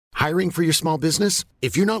Hiring for your small business?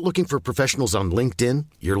 If you're not looking for professionals on LinkedIn,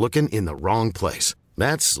 you're looking in the wrong place.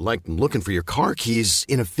 That's like looking for your car keys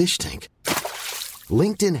in a fish tank.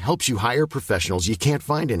 LinkedIn helps you hire professionals you can't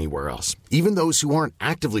find anywhere else, even those who aren't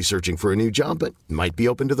actively searching for a new job but might be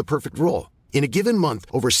open to the perfect role. In a given month,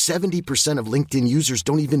 over 70% of LinkedIn users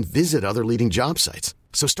don't even visit other leading job sites.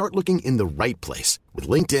 So start looking in the right place. With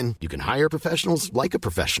LinkedIn, you can hire professionals like a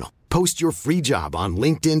professional. Post your free job on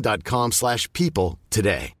linkedin.com/people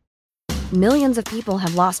today. Millions of people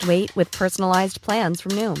have lost weight with personalized plans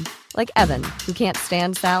from Noom. Like Evan, who can't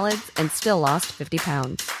stand salads and still lost 50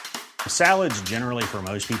 pounds. Salads generally for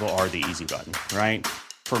most people are the easy button, right?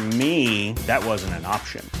 For me, that wasn't an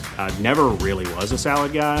option. I never really was a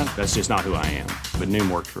salad guy. That's just not who I am. But Noom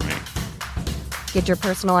worked for me. Get your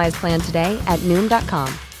personalized plan today at Noom.com.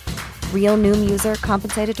 Real Noom user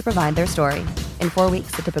compensated to provide their story. In 4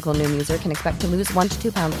 weeks, the typical Noom user can expect to lose 1 to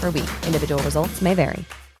 2 pounds per week. Individual results may vary.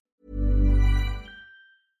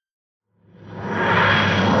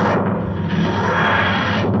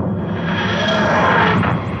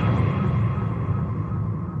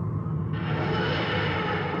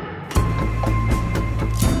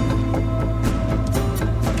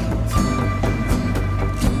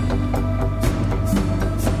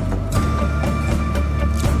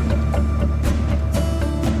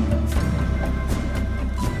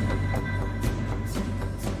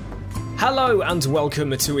 Hello and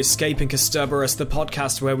welcome to Escaping Kasterborous, the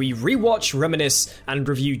podcast where we rewatch, reminisce and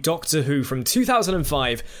review Doctor Who from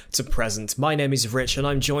 2005 to present. My name is Rich and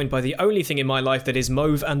I'm joined by the only thing in my life that is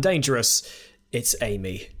mauve and dangerous. It's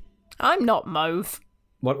Amy. I'm not mauve.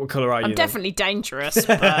 What colour are you? I'm definitely dangerous,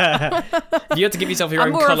 but... You have to give yourself your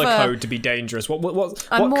own colour code to be dangerous. What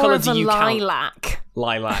colour do you count? Lilac.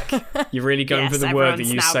 Lilac. You're really going Yes, for the word that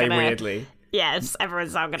you say gonna... weirdly. Yes,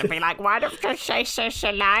 everyone's now going to be like, why don't you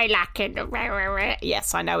say lilac?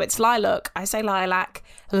 Yes, I know, it's lilac. I say lilac.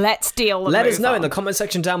 Let's deal with it. Let us know in the comment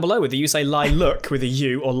section down below whether you say lilac with a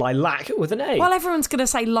U or lilac with an A. Well, everyone's going to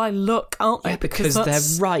say lilac, aren't they? Yeah, because they're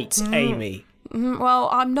right, Amy. Well,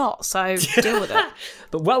 I'm not, so deal with it.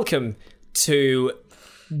 But welcome to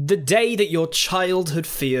the day that your childhood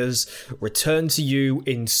fears return to you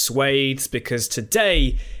in swathes, because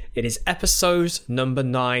today it is episode number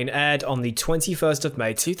 9, aired on the 21st of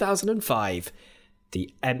May 2005,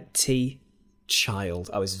 The Empty Child.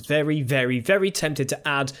 I was very, very, very tempted to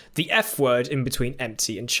add the F word in between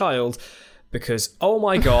empty and child, because, oh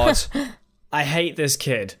my god, I hate this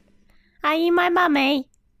kid. Are you my mummy?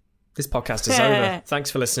 This podcast is over.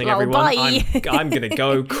 Thanks for listening, Well, everyone. bye. I'm going to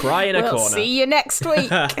go cry in a We'll corner. see you next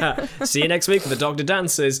week. See you next week for the Doctor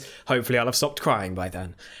Dances. Hopefully I'll have stopped crying by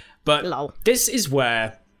then. But Lol. This is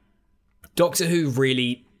where Doctor Who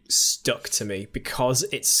really stuck to me, because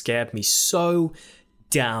it scared me so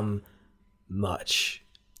damn much.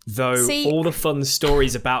 Though all the fun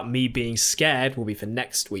stories about me being scared will be for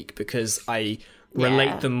next week, because I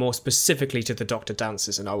relate them more specifically to the Doctor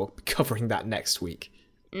Dances, and I will be covering that next week.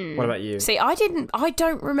 What about you? See, I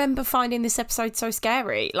don't remember finding this episode so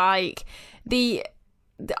scary. Like,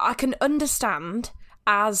 I can understand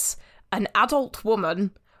as an adult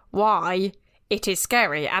woman why it is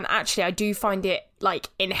scary, and actually I do find it, like,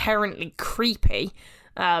 inherently creepy.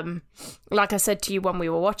 Like I said to you when we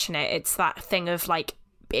were watching it, it's that thing of, like,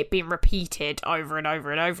 it being repeated over and over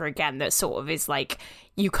and over again that sort of is like,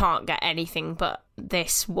 you can't get anything but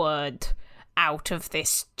this word out of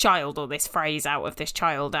this child, or this phrase out of this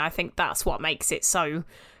child. And I think that's what makes it so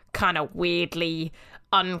kind of weirdly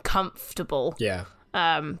uncomfortable. Yeah.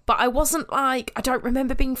 But I wasn't like, I don't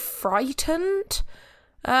remember being frightened.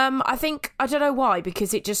 I think, I don't know why,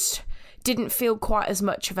 because it just didn't feel quite as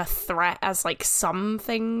much of a threat as, like, some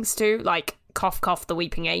things do, like Cough Cough the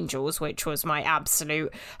Weeping Angels, which was my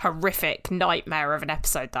absolute horrific nightmare of an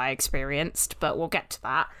episode that I experienced, but we'll get to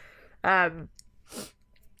that.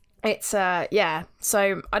 It's yeah,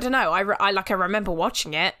 so I don't know, I remember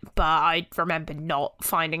watching it, but I remember not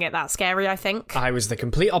finding it that scary. I think I was the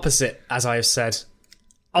complete opposite, as I have said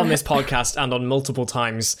on this podcast and on multiple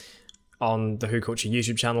times on the Who Culture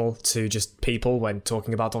YouTube channel to just people when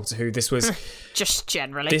talking about Doctor Who. This was just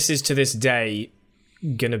generally, this is to this day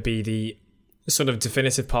gonna be the sort of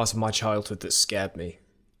definitive part of my childhood that scared me.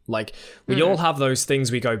 Like, we all have those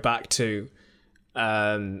things we go back to,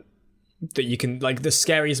 that you can, like, the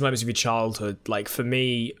scariest moments of your childhood. Like, for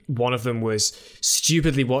me, one of them was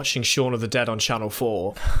stupidly watching Shaun of the Dead on Channel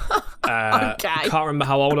 4. I can't remember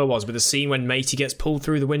how old I was, but the scene when Matey gets pulled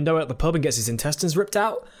through the window at the pub and gets his intestines ripped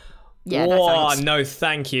out. Yeah, no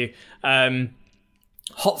thank you.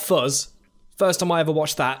 Hot Fuzz, first time I ever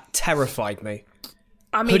watched that, terrified me.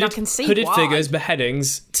 I mean, I can see hooded why. figures,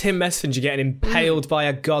 beheadings, Tim Messenger getting impaled by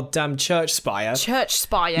a goddamn church spire. Church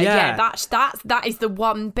spire, yeah. That is the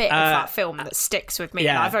one bit of that film that sticks with me.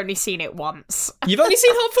 yeah. And I've only seen it once. You've only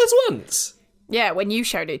seen Hot Fuzz once? Yeah, when you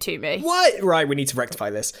showed it to me. What? Right, we need to rectify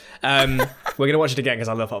this. We're going to watch it again because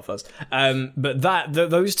I love Hot Fuzz. But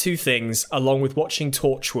those two things, along with watching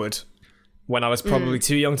Torchwood, when I was probably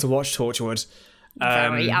too young to watch Torchwood,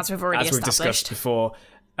 As we've already as we've discussed established. before,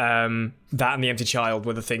 that and The Empty Child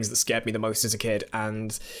were the things that scared me the most as a kid.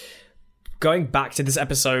 And going back to this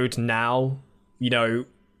episode now,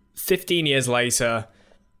 15 years later,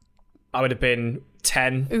 I would have been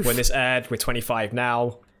 10 when this aired. We're 25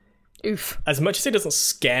 now. Oof. As much as it doesn't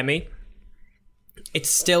scare me, it's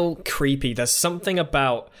still creepy. There's something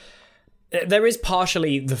about... There is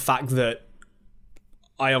partially the fact that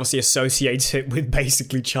I obviously associate it with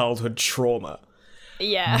basically childhood trauma.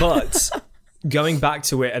 Yeah. But going back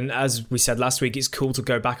to it, and as we said last week, it's cool to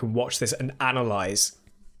go back and watch this and analyse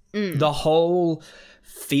the whole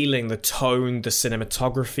feeling, the tone, the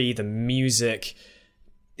cinematography, the music,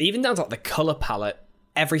 even down to like the colour palette,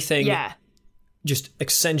 everything just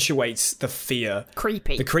accentuates the fear.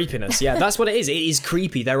 Creepy. The creepiness, yeah. That's what it is. It is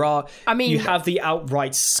creepy. You have the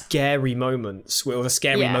outright scary moments, or the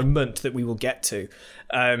scary moment that we will get to.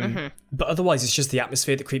 But otherwise, it's just the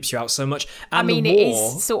atmosphere that creeps you out so much. And it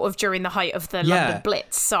is sort of during the height of the London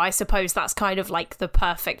Blitz, so I suppose that's kind of like the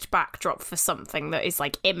perfect backdrop for something that is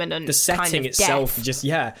like imminent. The setting kind of itself,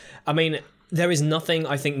 death. I mean, there is nothing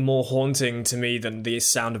I think more haunting to me than the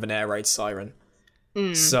sound of an air raid siren.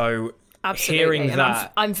 So absolutely. Hearing and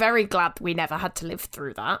that, I'm very glad we never had to live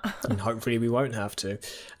through that. And hopefully we won't have to.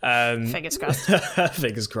 Fingers crossed.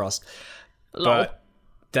 Fingers crossed. Lol. But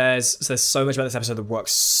there's so much about this episode that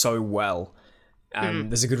works so well.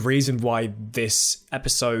 And there's a good reason why this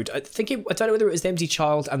episode... I don't know whether it was The Empty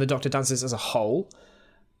Child and The Doctor Dances as a whole.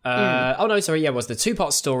 Oh, no, sorry, it was. The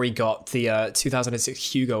two-part story got the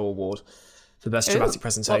 2006 Hugo Award for Best Dramatic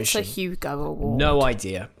Presentation. What's a Hugo Award? No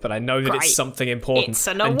idea, but I know that it's something important. It's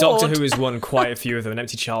an and award. Doctor Who has won quite a few of them, and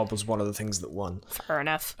Empty Child was one of the things that won. Fair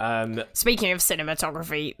enough. Speaking of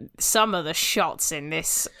cinematography, some of the shots in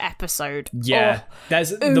this episode... Yeah,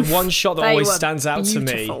 there's the one shot that always stands out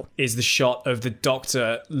beautiful. to me is the shot of the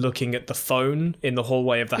Doctor looking at the phone in the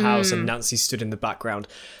hallway of the house, and Nancy stood in the background.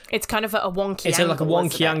 It's kind of at a wonky It's angle. It's like a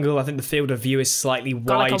wonky angle. I think the field of view is slightly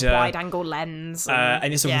got wider. like a wide-angle lens.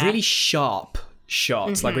 And it's a really sharp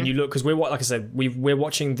shot. Like when you look... Because like I said, we're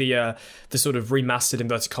watching the sort of remastered,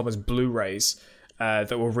 inverted commas, Blu-rays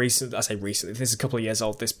that were recent. I say recently. This is a couple of years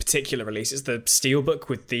old, this particular release. It's the Steelbook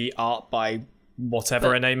with the art by whatever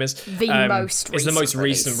her name is. It's the most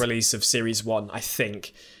recent release of Series 1, I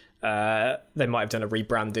think. They might have done a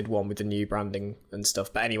rebranded one with the new branding and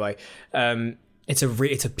stuff. But anyway... It's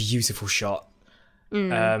a beautiful shot.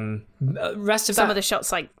 Rest of some of the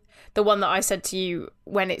shots, like the one that I said to you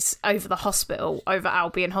when it's over the hospital, over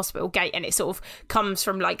Albion Hospital Gate, and it sort of comes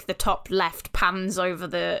from like the top left, pans over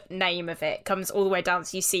the name of it, comes all the way down,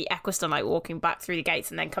 so you see Eccleston like walking back through the gates,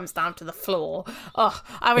 and then comes down to the floor. Oh,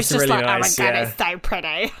 I was just really like, nice, oh my god, it's so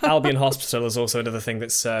pretty. Albion Hospital is also another thing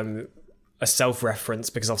that's a self-reference,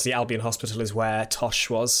 because obviously Albion Hospital is where Tosh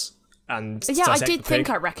was. And I did think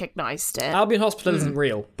I recognised it. Albion Hospital isn't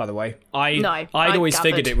real, by the way. I'd always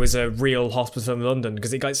figured it was a real hospital in London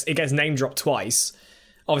because it gets name dropped twice.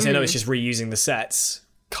 Obviously, I know it's just reusing the sets,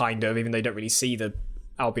 kind of, even though you don't really see the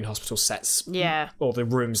Albion Hospital sets or the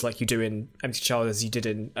rooms like you do in Empty Child as you did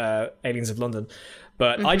in Aliens of London.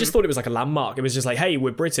 But I just thought it was like a landmark. It was just like, hey,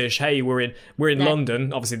 we're British. Hey, we're in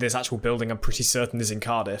London. Obviously, this actual building, I'm pretty certain, is in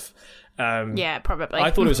Cardiff. Probably.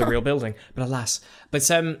 I thought it was a real building, but alas. But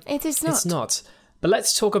it is not. It's not. But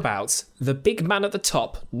let's talk about the big man at the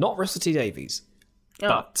top, not Russell T Davies,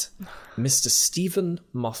 but Mr. Stephen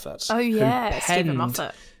Moffat. Oh yeah, who Stephen penned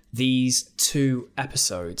Moffat. These 2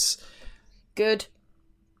 episodes. Good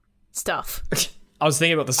stuff. I was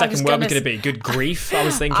thinking about the second word was going to be good grief. I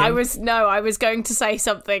was thinking. I was going to say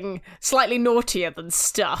something slightly naughtier than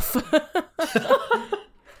stuff.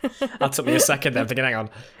 That took me a second then, thinking, hang on.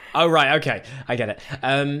 Oh, right, okay. I get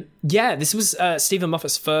it. This was Stephen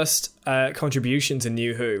Moffat's first contribution to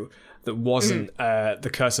New Who that wasn't The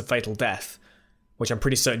Curse of Fatal Death, which I'm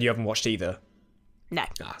pretty certain you haven't watched either. No.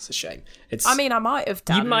 It's a shame. I mean, I might have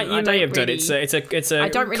done. You may have done. It's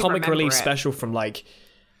a comic relief it. special from like...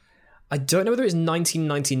 I don't know whether it was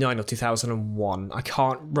 1999 or 2001. I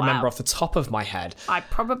can't remember off the top of my head. I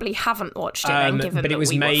probably haven't watched it then, given but it that was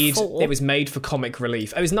we made. were 4. It was made for comic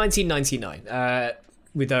relief. It was 1999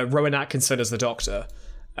 with Rowan Atkinson as the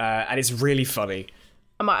And it's really funny.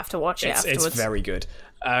 I might have to watch it afterwards. It's very good.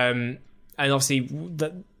 And obviously,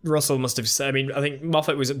 that Russell must have said, I mean, I think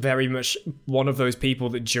Moffat was very much one of those people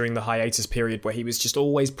that during the hiatus period where he was just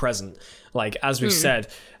always present. Like, as we've said,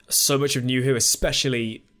 so much of New Who,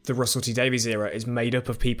 especially the Russell T Davies era, is made up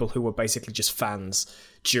of people who were basically just fans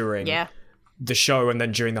during the show and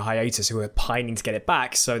then during the hiatus who were pining to get it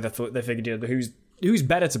back. So they figured, you know, who's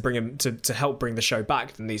better to bring him to help bring the show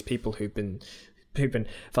back than these people who've been,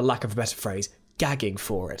 for lack of a better phrase, gagging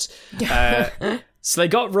for it. So they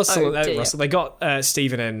got they got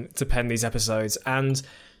Stephen in to pen these episodes, and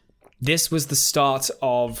this was the start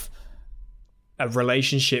of a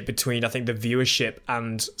relationship between, I think, the viewership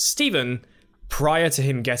and Stephen prior to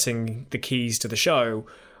him getting the keys to the show,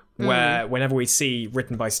 where whenever we see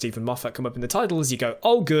written by Stephen Moffat come up in the titles, you go,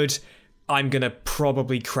 oh, good, I'm going to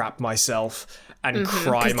probably crap myself and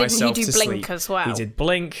cry myself to sleep. Didn't he do Blink as well? He did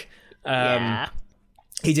Blink.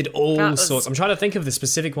 He did all sorts. I'm trying to think of the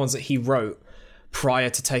specific ones that he wrote prior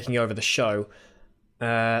to taking over the show.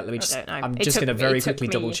 Let me just. I'm just going to very quickly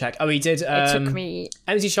double check. Oh, he did. It took me.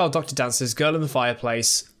 Empty Child, Doctor Dancers, Girl in the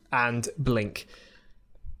Fireplace, and Blink.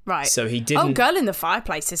 Right. So he didn't. Oh, Girl in the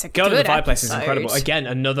Fireplace is a Girl good in the Fireplace episode. is incredible. Again,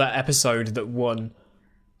 another episode that won.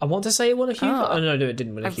 I want to say it won a Hugo. Oh, no, it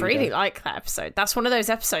didn't win a Hugo. I really like that episode. That's one of those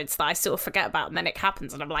episodes that I sort of forget about, and then it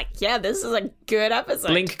happens, and I'm like, yeah, this is a good episode.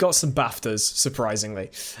 Blink got some BAFTAs, surprisingly.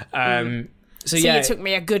 So it took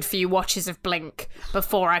me a good few watches of Blink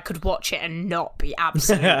before I could watch it and not be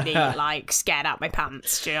absolutely like scared out my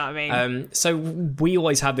pants. Do you know what I mean? So we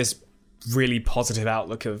always had this really positive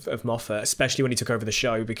outlook of Moffat, especially when he took over the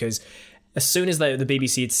show, because as soon as the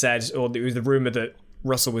BBC had said, or it was the rumour that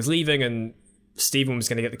Russell was leaving and Stephen was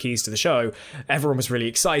going to get the keys to the show, everyone was really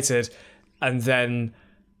excited, and then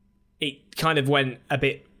it kind of went a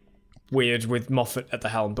bit weird with Moffat at the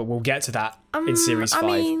helm, but we'll get to that in Series 5. I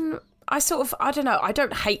mean, I don't know. I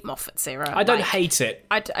don't hate Moffat's era. I don't hate it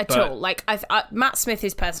at all. Like, Matt Smith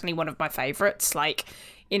is personally one of my favourites. Like,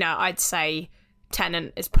 you know, I'd say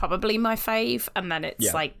Tennant is probably my fave, and then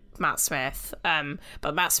it's like Matt Smith.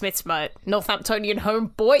 But Matt Smith's my Northamptonian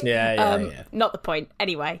homeboy. Yeah. Not the point.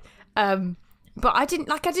 Anyway. But I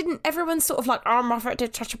didn't. Everyone's sort of like, oh, Moffat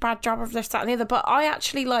did such a bad job of this, that, and the other. But I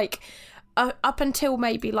actually like. Up until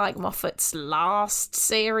maybe like Moffat's last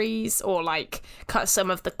series, or like some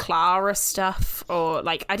of the Clara stuff, or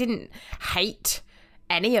like I didn't hate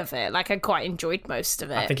any of it. Like I quite enjoyed most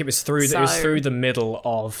of it. I think it was through the middle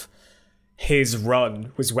of his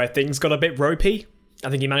run was where things got a bit ropey. I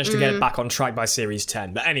think he managed to get it back on track by Series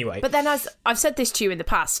 10. But anyway, but then as I've said this to you in the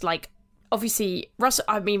past, like obviously Russell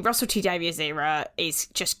T Davies era is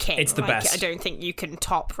just king. It's the best. I don't think you can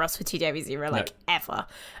top Russell T Davies era ever.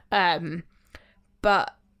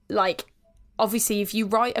 But like obviously if you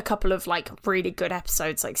write a couple of like really good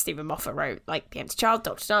episodes like Stephen Moffat wrote, like The Empty Child,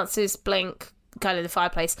 Doctor Dancers, Blink, Girl in the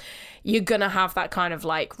Fireplace, you're gonna have that kind of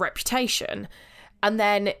like reputation. And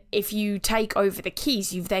then if you take over the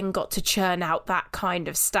keys, you've then got to churn out that kind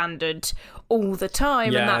of standard all the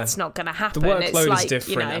time, and that's not going to happen. The workload is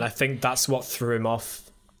different, you know, and I think that's what threw him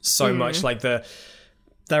off so much. Like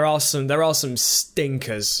there are some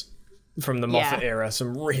stinkers from the Moffat era,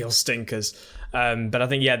 some real stinkers. But I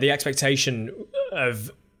think the expectation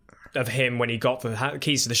of him when he got the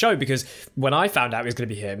keys to the show, because when I found out it was going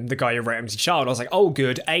to be him, the guy who wrote Empty Child, I was like, oh,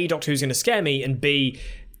 good. A, Doctor Who's going to scare me, and B,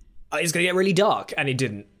 it's going to get really dark, and it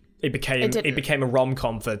didn't. It became a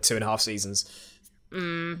rom-com for 2.5 seasons.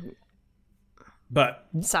 But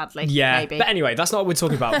sadly, maybe. But anyway, that's not what we're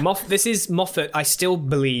talking about. This is Moffat. I still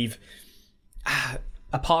believe,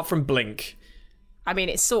 apart from Blink, I mean,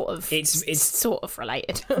 it's sort of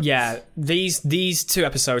related. these two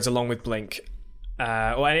episodes, along with Blink,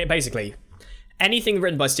 basically anything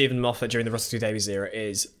written by Stephen Moffat during the Russell T Davies era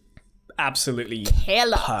is absolutely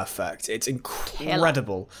perfect. It's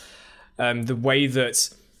incredible. The way that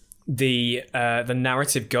the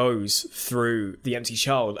narrative goes through The Empty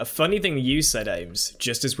Child. A funny thing that you said, Ames,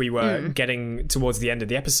 just as we were getting towards the end of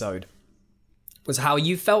the episode, was how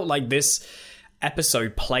you felt like this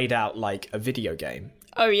episode played out like a video game.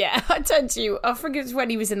 Oh yeah, I turned to you. I think it was when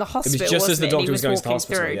he was in the hospital. It was just as the doctor was going to the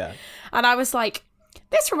hospital, and I was like,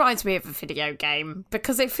 this reminds me of a video game,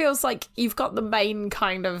 because it feels like you've got the main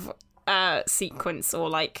kind of sequence or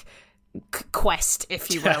like quest,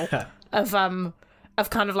 if you will, of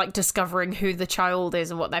kind of like discovering who the child is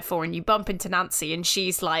and what they're for, and you bump into Nancy and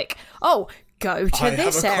she's like, oh, go to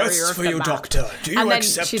this area of the map. Doctor. Do you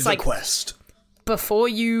accept the quest? before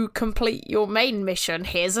you complete your main mission,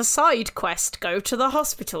 here's a side quest. Go to the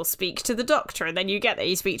hospital, speak to the doctor, and then you get there,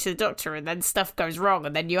 you speak to the doctor, and then stuff goes wrong,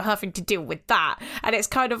 and then you're having to deal with that. And it's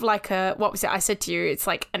kind of like what was it I said to you? It's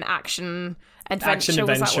like an action adventure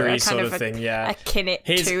sort of thing, yeah. Akin it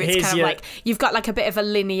to. It's kind of like you've got like a bit of a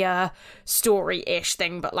linear story-ish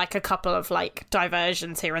thing, but like a couple of like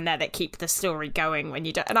diversions here and there that keep the story going when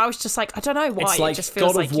you don't. And I was just like, I don't know why. It's like it just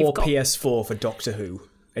feels God of War PS4 for Doctor Who.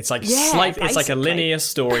 It's like it's like a linear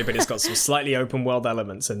story, but it's got some slightly open world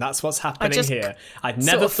elements, and that's what's happening here. I'd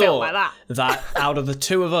never thought like that out of the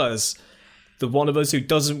two of us, the one of us who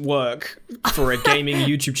doesn't work for a gaming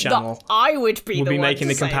YouTube channel, I would be making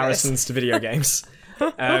the comparisons to video games.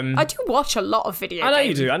 I do watch a lot of video games. I know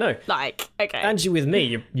you do. I know. Like, okay, and you with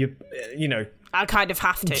me, you know. I kind of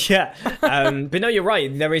have to. Yeah. But no, you're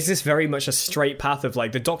right. There is this very much a straight path of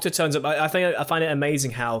like the Doctor turns up. I find it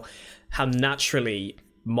amazing how naturally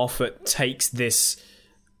Moffat takes this,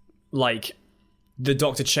 like, the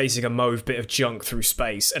Doctor chasing a mauve bit of junk through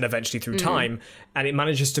space and eventually through time, and it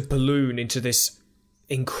manages to balloon into this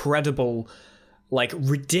incredible, like,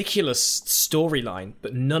 ridiculous storyline,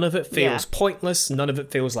 but none of it feels pointless, none of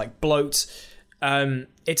it feels like bloat.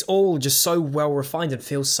 It's all just so well refined and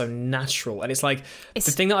feels so natural. And it's like, the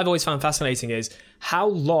thing that I've always found fascinating is how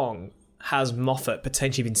long has Moffat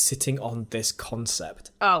potentially been sitting on this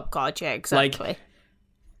concept? Oh, God, yeah, exactly. Like,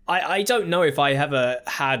 I don't know if I ever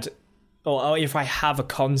had, or if I have a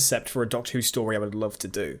concept for a Doctor Who story I would love to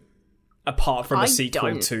do, apart from a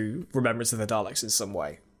sequel to Remembrance of the Daleks in some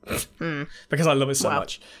way. Because I love it so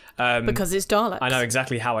much. Because it's Daleks. I know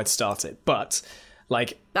exactly how I'd start it, but,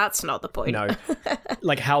 like... That's not the point. No.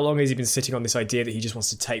 Like, how long has he been sitting on this idea that he just wants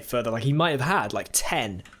to take further? Like, he might have had, like,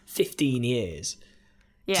 10, 15 years...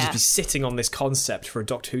 to just be sitting on this concept for a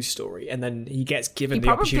Doctor Who story, and then he gets given the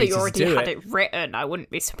opportunity to do it. He probably already had it written, I wouldn't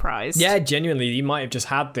be surprised. Yeah, genuinely, he might have just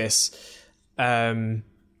had this, like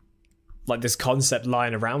this concept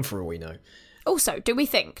lying around for all we know. Also, do we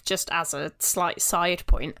think, just as a slight side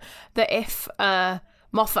point, that if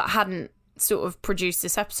Moffat hadn't sort of produced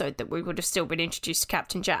this episode, that we would have still been introduced to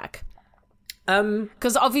Captain Jack?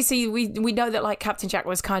 Because obviously we know that like Captain Jack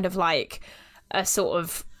was kind of like a sort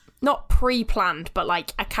of... not pre-planned, but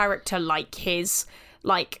like a character like his,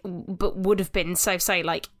 like, but would have been say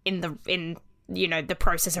like in you know the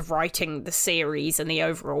process of writing the series and the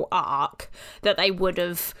overall arc, that they would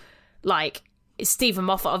have, like, Stephen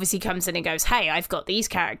Moffat obviously comes in and goes, hey, I've got these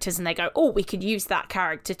characters, and they go, oh, we could use that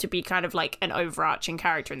character to be kind of like an overarching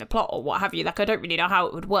character in the plot or what have you. Like, I don't really know how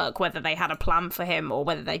it would work, whether they had a plan for him or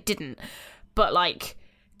whether they didn't, but like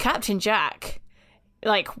Captain Jack.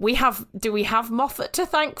 Like, do we have Moffat to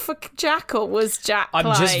thank for Jack, or was Jack I'm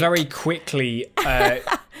just very quickly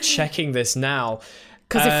checking this now.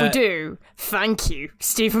 Because if we do, thank you,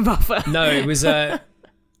 Stephen Moffat. No, it was...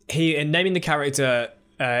 in naming the character,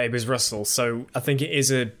 it was Russell, so I think it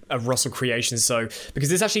is a Russell creation. So, because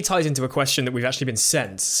this actually ties into a question that we've actually been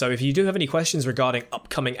sent. So if you do have any questions regarding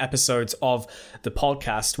upcoming episodes of the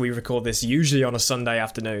podcast, we record this usually on a Sunday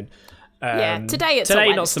afternoon. Today it's a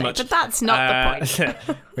Wednesday, not so much, but that's not the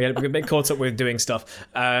point. we had a bit caught up with doing stuff.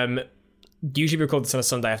 Usually we record this on a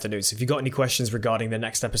Sunday afternoon, so if you've got any questions regarding the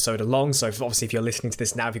next episode along, so if you're listening to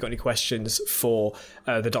this now, if you've got any questions for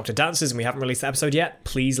the Doctor Dancers and we haven't released the episode yet,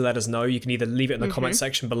 please let us know. You can either leave it in the comment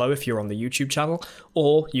section below if you're on the YouTube channel,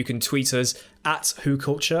 or you can tweet us at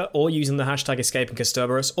WhoCulture, or using the hashtag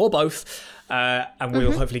 #EscapingCasterbarus, or both, and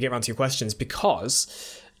we'll hopefully get around to your questions,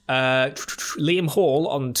 because... Liam Hall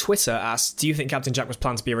on Twitter asked, do you think Captain Jack was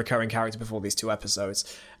planned to be a recurring character before these 2 episodes?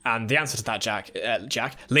 And the answer to that,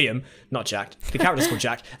 Liam, not Jack, the character's called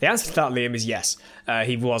Jack. The answer to that, Liam, is yes.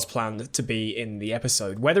 He was planned to be in the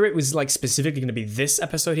episode. Whether it was like specifically going to be this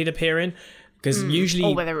episode he'd appear in, because usually,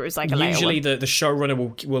 or whether it was like a later one. The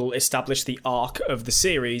showrunner will establish the arc of the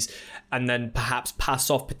series and then perhaps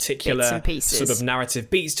pass off particular sort of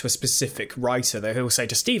narrative beats to a specific writer. He'll say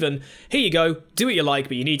to Stephen, here you go, do what you like,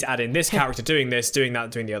 but you need to add in this character doing this, doing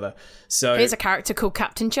that, doing the other. So here's a character called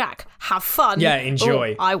Captain Jack. Have fun. Yeah,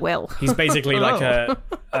 enjoy. I will. He's basically like I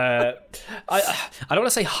don't want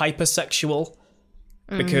to say hypersexual,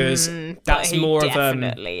 because that's more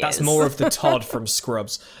of the Todd from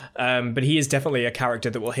Scrubs, but he is definitely a character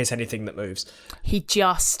that will hit anything that moves. He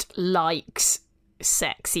just likes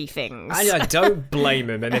sexy things. I don't blame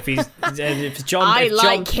him. And if John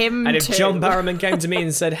Barrowman came to me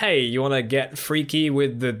and said, "Hey, you want to get freaky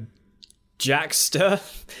with the Jackster?"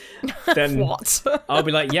 then what? I'll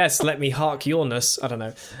be like, yes, let me hark yourness. I don't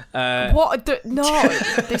know. No,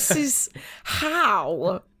 this is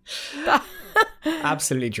how.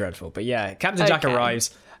 Absolutely dreadful. But yeah, Captain Jack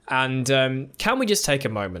arrives, and can we just take a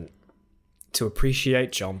moment to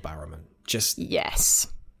appreciate John Barrowman. Just Yes.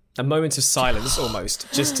 a moment of silence,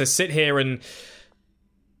 almost, just to sit here and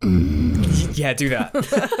yeah, do that.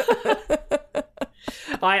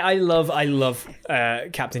 I love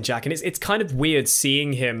Captain Jack, and it's kind of weird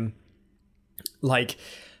seeing him like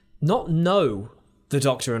not know the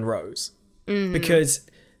Doctor and Rose because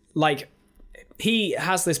like he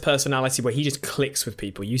has this personality where he just clicks with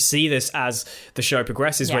people. You see this as the show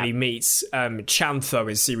progresses when he meets Chantho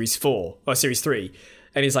in series 4 or series 3,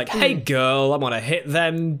 and he's like, "Hey girl, I want to hit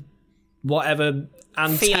them whatever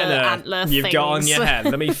antenna you've got on your head.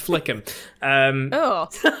 Let me flick them."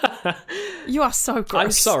 You are so gross.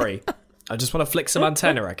 I'm sorry. I just want to flick some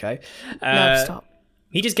antenna, okay? No, stop.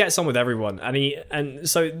 He just gets on with everyone, and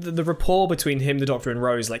so the rapport between him, the Doctor, and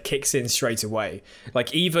Rose like kicks in straight away.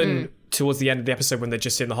 Like even towards the end of the episode when they're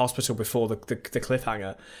just in the hospital before the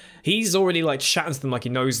cliffhanger, he's already like chatting to them like he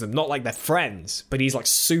knows them, not like they're friends, but he's like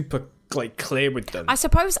super like clear with them. I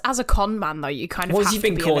suppose as a con man though, you kind of have to be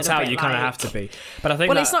you've been caught out, you kind of have to be. But I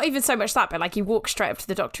think it's not even so much that, but like he walks straight up to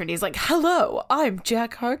the Doctor and he's like, "Hello, I'm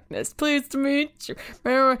Jack Harkness. Pleased to meet you."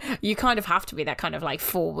 You kind of have to be that kind of like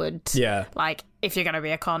forward. Yeah. Like if you're going to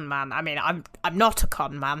be a con man. I mean, I'm not a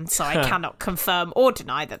con man, so I cannot confirm or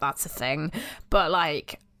deny that that's a thing. But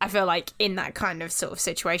like, I feel like in that kind of sort of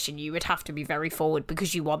situation, you would have to be very forward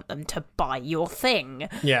because you want them to buy your thing.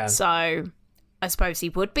 Yeah. So I suppose he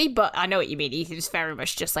would be, but I know what you mean. He's very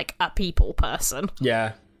much just like a people person.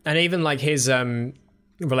 Yeah. And even like his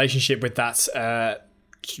relationship with that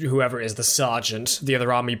whoever it is, the sergeant, the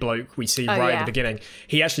other army bloke we see at the beginning,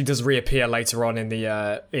 he actually does reappear later on in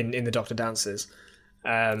the in the Doctor Dances.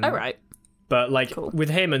 Right. But like with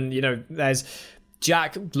him, and you know, there's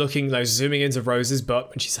Jack looking, like zooming into Rose's butt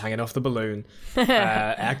when she's hanging off the balloon.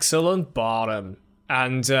 Excellent bottom.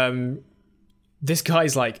 And this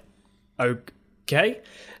guy's like, okay.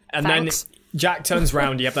 And Thanks. then Jack turns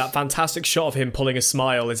around, you have that fantastic shot of him pulling a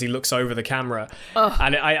smile as he looks over the camera.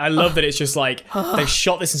 And I love that it's just like, they've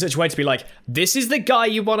shot this in such a way to be like, this is the guy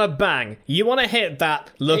you want to bang. You want to hit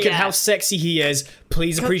that. Look at how sexy he is.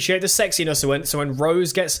 Please appreciate the sexiness. So when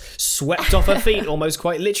Rose gets swept off her feet, almost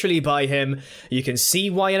quite literally by him, you can see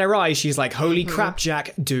why in her eyes she's like, holy crap,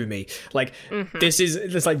 Jack, do me. Like, this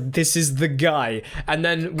is the guy. And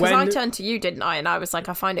then when... Because I turned to you, didn't I? And I was like,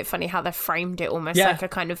 I find it funny how they framed it almost like a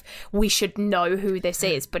kind of, we should know who this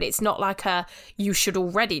is, but it's not like a, you should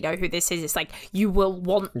already know who this is. It's like, you will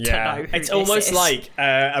want to know who this is. It's almost like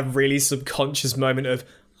a really subconscious moment of,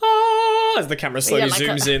 as the camera slowly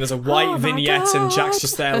zooms in, there's a white vignette and Jack's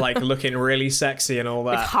just there like looking really sexy and all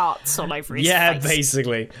that. With hearts all over his face. Yeah,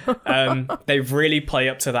 basically. They really play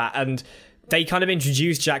up to that, and they kind of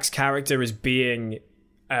introduce Jack's character as being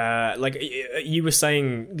like you were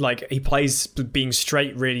saying, like he plays being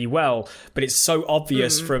straight really well, but it's so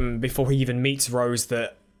obvious from before he even meets Rose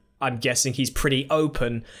that I'm guessing he's pretty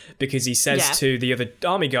open, because he says to the other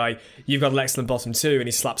army guy, "You've got an excellent bottom too," and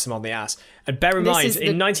he slaps him on the ass. And bear in mind,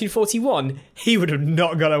 in 1941, he would have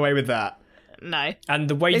not got away with that. No. And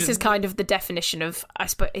the way this is kind of the definition of, I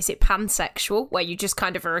suppose, is it pansexual, where you just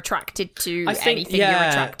kind of are attracted to anything you're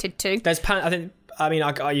attracted to? There's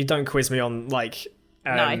you don't quiz me on like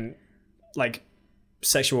like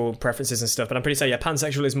sexual preferences and stuff, but I'm pretty sure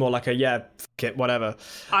pansexual is more like a fuck it, whatever.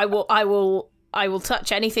 I will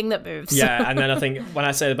touch anything that moves. Yeah, and then I think when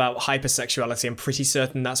I said about hypersexuality, I'm pretty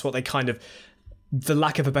certain that's what they kind of, the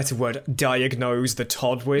lack of a better word, diagnose the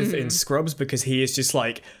Todd with in Scrubs, because he is just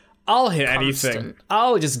like, I'll hit anything.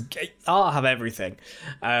 I'll have everything.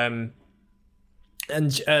 And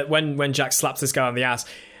when Jack slaps this guy on the ass,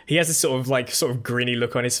 he has this sort of greeny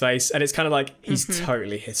look on his face, and it's kind of like he's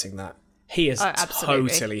totally hitting that. He is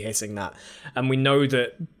totally hitting that. And we know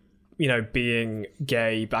that, you know, being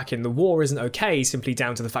gay back in the war isn't okay, simply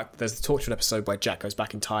down to the fact that there's the Torchwood episode where Jack goes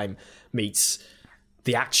back in time, meets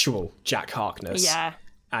the actual Jack Harkness. Yeah.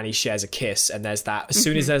 And he shares a kiss, and there's that. As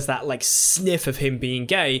soon as there's that like sniff of him being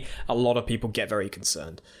gay, a lot of people get very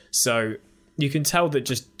concerned. So you can tell that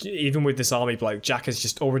just even with this army bloke, Jack has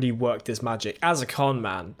just already worked this magic as a con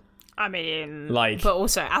man. I mean, like, but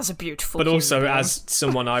also as a beautiful, but also being. As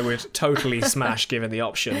someone I would totally smash given the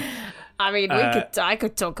option. I mean, I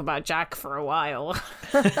could talk about Jack for a while.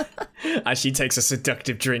 As she takes a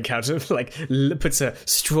seductive drink out of, like, puts a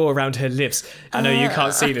straw around her lips. I know you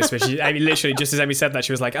can't see this, but she, I mean, literally, just as Amy said that,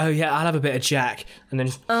 she was like, "Oh yeah, I'll have a bit of Jack," and then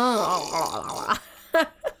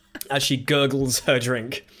as she gurgles her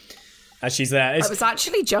drink. As she's there, I was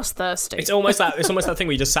actually just thirsty. It's almost that thing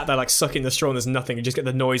where you just sat there like sucking the straw and there's nothing. You just get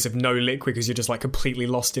the noise of no liquid because you're just like completely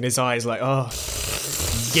lost in his eyes. Like, oh,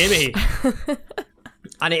 gimme.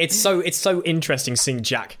 And it's so interesting seeing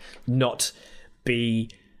Jack not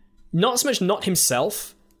be not so much not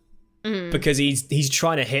himself, because he's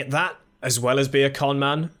trying to hit that as well as be a con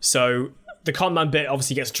man. So the con man bit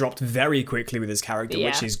obviously gets dropped very quickly with his character,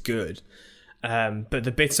 which is good. But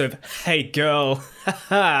the bits of, hey girl,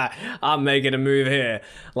 I'm making a move here,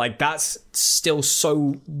 like that's still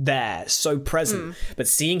so there, so present. But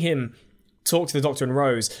seeing him talk to the Doctor and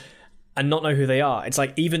Rose and not know who they are, it's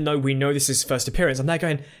like, even though we know this is his first appearance, I'm there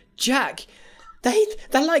going, Jack, they're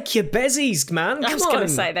like your bezies, man. I was going to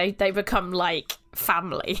say they become like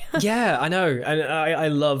family. Yeah, I know, and I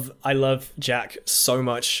love Jack so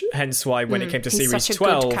much. Hence why when it came to He's series such a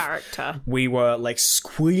 12, good character. we were like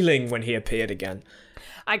squealing when he appeared again.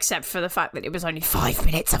 Except for the fact that it was only 5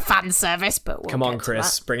 minutes of fan service. But Come on,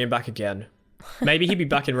 Chris, bring him back again. Maybe he'd be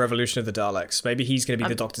back in Revolution of the Daleks. Maybe he's going to be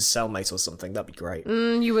the Doctor's cellmate or something. That'd be great.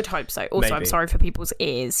 You would hope so. Also, Maybe. I'm sorry for people's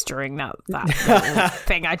ears during that little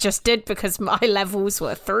thing I just did, because my levels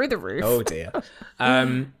were through the roof. Oh dear.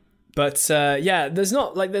 But yeah, there's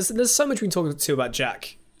not like there's so much we can talk to about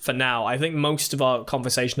Jack for now. I think most of our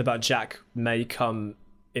conversation about Jack may come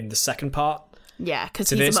in the second part. Yeah,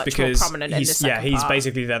 because he's much more prominent in the second part. He's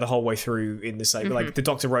basically there the whole way through in the same. Like the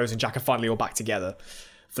Doctor, Rose, and Jack are finally all back together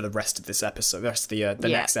for the rest of this episode, the rest of the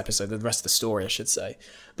next episode, the rest of the story, I should say.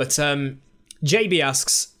 But JB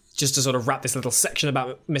asks, just to sort of wrap this little section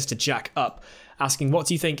about Mr. Jack up, asking, what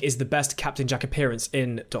do you think is the best Captain Jack appearance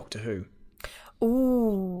in Doctor Who?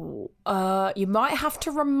 Ooh, you might have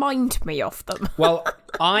to remind me of them. Well,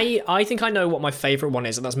 I think I know what my favourite one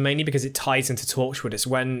is, and that's mainly because it ties into Torchwood. It's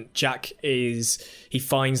when Jack he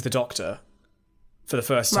finds the Doctor for the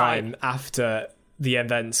first time after the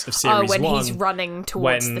events of series 1. When he's running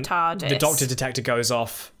towards the TARDIS. The Doctor Detector goes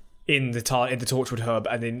off in the Torchwood hub,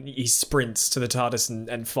 and then he sprints to the TARDIS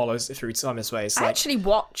and follows it through time and space. I actually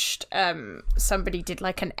watched somebody did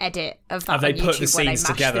like an edit of that on they YouTube put the where they scenes mashed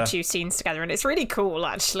together. the two scenes together, and it's really cool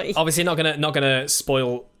actually. Obviously not gonna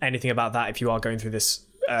spoil anything about that if you are going through this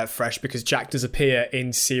fresh, because Jack does appear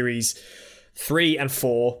in series 3 and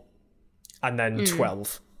 4 and then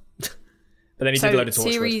 12. But then he did a load of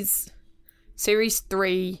Torchwood. Series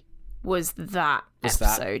 3 was that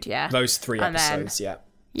episode, yeah. Those 3 And episodes, then,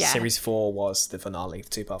 yeah. Series 4 was the finale, the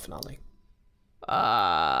 2-part finale.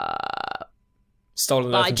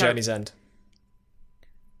 Stolen Earth and Journey's End.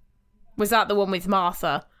 Was that the one with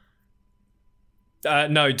Martha?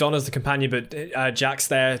 No, Donna's the companion, but Jack's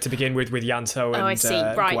there to begin with Yanto and I see.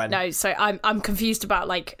 Right, Gwen. no, so I'm confused about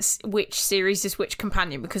like which series is which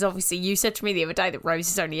companion, because obviously you said to me the other day that Rose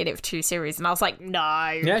is only in it for 2 series, and I was like,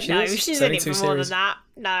 she's in it for more than that.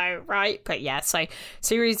 No, right? But yeah, so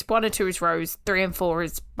series 1 and 2 is Rose, 3 and 4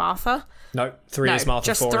 is Martha. No, 3 is Martha,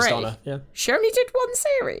 just 4 is 3. Donna. Yeah. She only did 1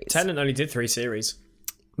 series. Tennant only did 3 series.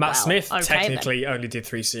 Matt Smith technically only did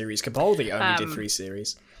 3 series. Capaldi only did 3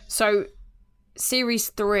 series. So series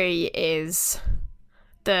 3 is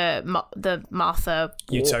the Martha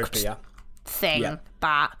Utopia thing,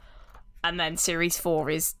 that, and then series 4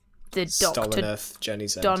 is the Doctor Stolen Earth,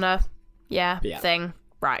 Jenny's End. Donna, thing.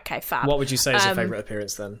 Right, okay, fab. What would you say is your favourite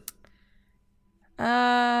appearance then?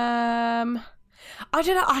 I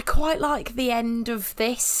don't know. I quite like the end of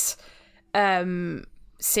this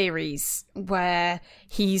series where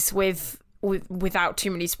he's without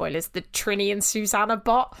too many spoilers, the Trini and Susanna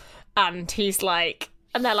bot, and he's like,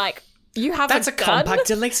 and they're like, you have That's a gun? compact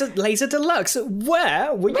laser deluxe.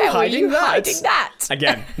 Where were you hiding that?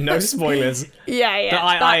 Again, no spoilers. Yeah. But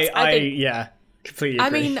I think, completely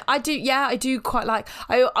agree. I do quite like.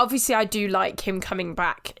 I do like him coming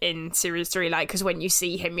back in series 3, like, because when you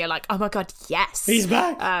see him, you're like, oh my god, yes, he's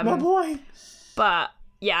back, my boy. But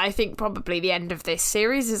yeah, I think probably the end of this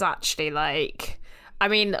series is actually like, I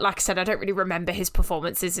mean, like I said, I don't really remember his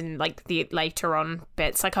performances in like the later on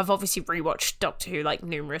bits. Like, I've obviously rewatched Doctor Who like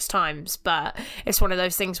numerous times, but it's one of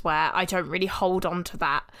those things where I don't really hold on to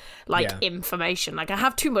that information. Like, I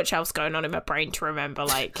have too much else going on in my brain to remember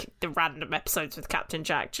like the random episodes with Captain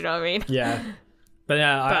Jack. Do you know what I mean? Yeah.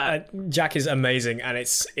 But Jack is amazing, and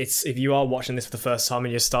it's if you are watching this for the first time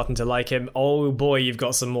and you're starting to like him, oh boy, you've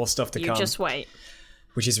got some more stuff to come. You just wait.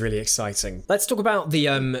 Which is really exciting. Let's talk about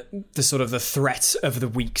the sort of the threat of the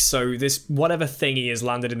week. So this whatever thingy has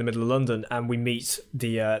landed in the middle of London, and we meet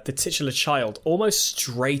the titular child almost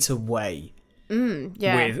straight away.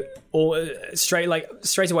 Yeah. Straight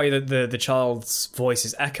away the child's voice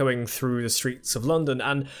is echoing through the streets of London.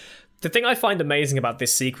 And the thing I find amazing about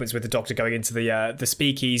this sequence with the Doctor going into the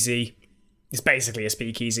speakeasy, it's basically a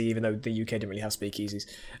speakeasy, even though the UK didn't really have speakeasies.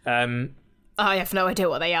 I have no idea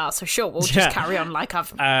what they are, so sure, we'll just carry on like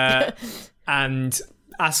I've... and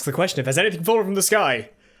ask the question, if there's anything falling from the sky,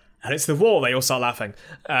 and it's the wall, they all start laughing.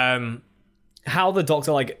 How the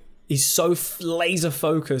Doctor, he's so laser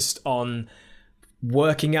focused on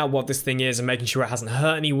working out what this thing is and making sure it hasn't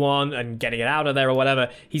hurt anyone and getting it out of there or whatever.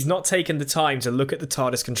 He's not taken the time to look at the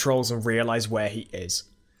TARDIS controls and realise where he is.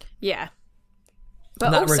 Yeah.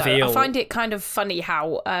 But that also, reveal... I find it kind of funny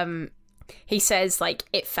how he says, like,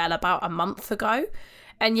 it fell about a month ago.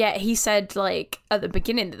 And yet he said, like, at the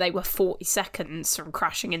beginning that they were 40 seconds from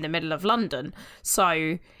crashing in the middle of London.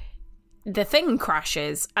 So the thing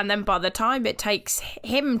crashes, and then by the time it takes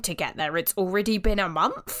him to get there, it's already been a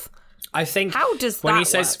month? I think how does when that he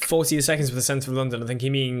says work? 40 seconds for the centre of London, I think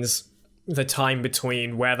he means the time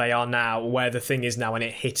between where they are now, where the thing is now, and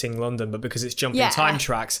it hitting London. But because it's jumping time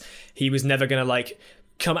tracks, he was never going to, like,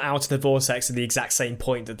 come out of the vortex at the exact same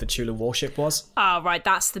point that the Tula warship was. Oh, right,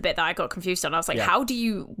 that's the bit that I got confused on. I was like, how do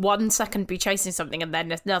you 1 second be chasing something and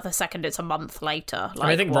then another second it's a month later? Like,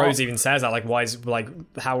 I think what? Rose even says that, like, why is, like,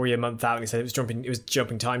 how were you a month out? And he said it was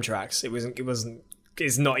jumping time tracks.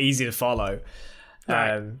 It's not easy to follow.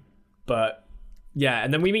 Right. But yeah,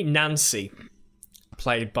 and then we meet Nancy,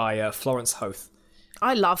 played by Florence Hoth.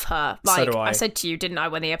 I love her. Like, so do I said to you, didn't I,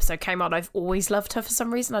 when the episode came on, I've always loved her for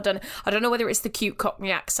some reason. I don't know whether it's the cute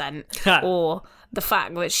Cockney accent or the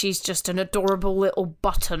fact that she's just an adorable little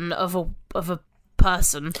button of a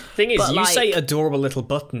person. Thing is, but, you say adorable little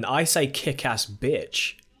button, I say kick-ass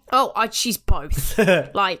bitch. Oh, she's both.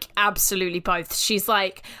 Like, absolutely both. She's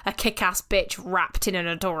like a kick-ass bitch wrapped in an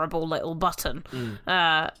adorable little button.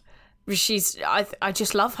 I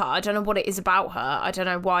just love her. I don't know what it is about her. I don't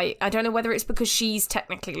know why. I don't know whether it's because she's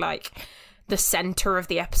technically like the center of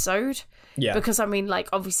the episode. Yeah. Because I mean, like,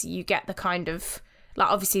 obviously you get the kind of, like,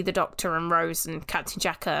 obviously the Doctor and Rose and Captain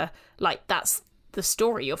Jack are, like, that's the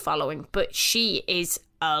story you're following. But she is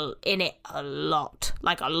in it a lot.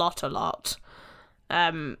 Like, a lot.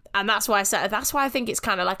 And that's why I think it's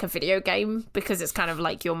kind of like a video game, because it's kind of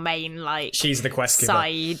like your main, like, she's the quest giver.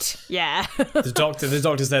 Side. Yeah. the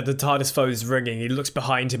doctor's there, the TARDIS phone's ringing, he looks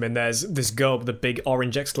behind him and there's this girl with a big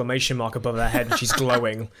orange exclamation mark above her head and she's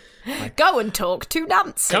glowing. Like, go and talk to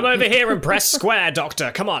Nancy. Come over here and press square,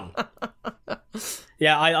 Doctor, come on.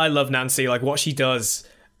 Yeah, I love Nancy, like what she does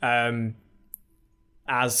as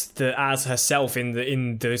herself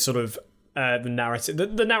in the sort of the narrative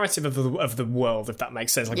of the world, if that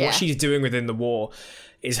makes sense. Like, what she's doing within the war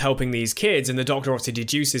is helping these kids, and the Doctor obviously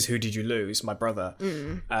deduces, who did you lose? My brother.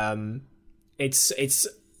 It's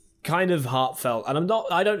kind of heartfelt, and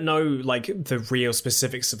I don't know, like, the real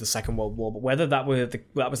specifics of the Second World War, but whether that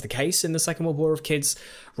was the case in the Second World War, of kids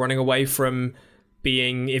running away from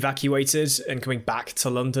being evacuated and coming back to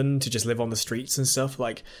London to just live on the streets and stuff.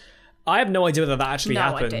 Like, I have no idea whether that actually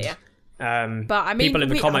happened. Idea. But I mean, people in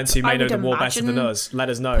the comments who may know the war better than us, let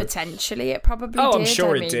us know. Potentially, it probably did. I'm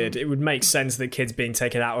sure it did. It would make sense that kids being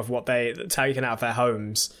taken out of their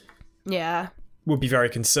homes, would be very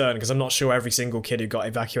concerned, because I'm not sure every single kid who got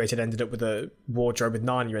evacuated ended up with a wardrobe with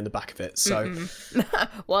Narnia in the back of it. So,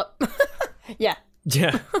 what? Yeah.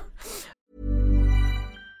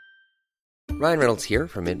 Ryan Reynolds here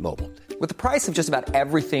from Mint Mobile. With the price of just about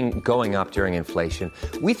everything going up during inflation,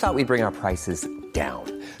 we thought we'd bring our prices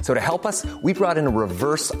down. So to help us, we brought in a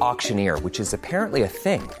reverse auctioneer, which is apparently a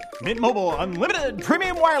thing. Mint Mobile Unlimited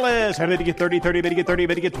Premium Wireless. How to get 30, 30, bit to get 30,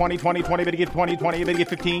 bit to get 20, 20, 20, bit to get 20, 20, bit to get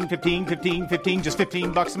 15, 15, 15, 15, just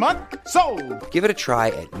 $15 a month? Sold! Give it a try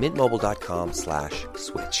at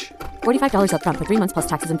mintmobile.com/switch. $45 up front for 3 months plus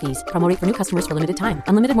taxes and fees. Promo rate for new customers for limited time.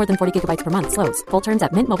 Unlimited more than 40 gigabytes per month. Slows full terms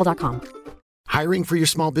at mintmobile.com. Hiring for your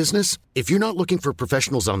small business? If you're not looking for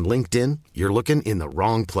professionals on LinkedIn, you're looking in the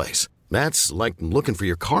wrong place. That's like looking for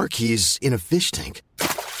your car keys in a fish tank.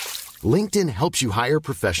 LinkedIn helps you hire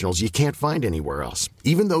professionals you can't find anywhere else,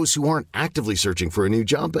 even those who aren't actively searching for a new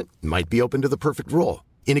job but might be open to the perfect role.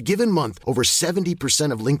 In a given month, over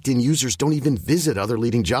 70% of LinkedIn users don't even visit other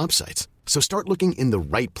leading job sites. So start looking in the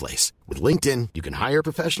right place. With LinkedIn, you can hire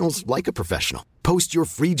professionals like a professional. Post your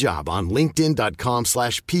free job on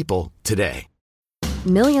linkedin.com/people today.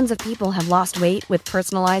 Millions of people have lost weight with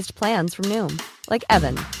personalized plans from Noom. Like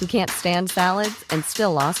Evan, who can't stand salads and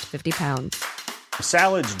still lost 50 pounds.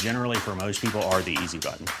 Salads generally for most people are the easy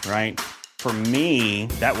button, right? For me,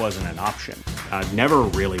 that wasn't an option. I never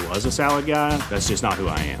really was a salad guy. That's just not who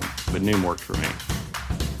I am. But Noom worked for me.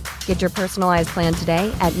 Get your personalized plan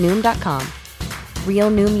today at Noom.com. Real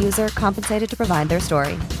Noom user compensated to provide their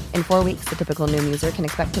story. In 4 weeks, the typical Noom user can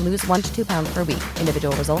expect to lose 1 to 2 pounds per week.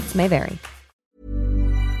 Individual results may vary.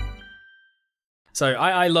 So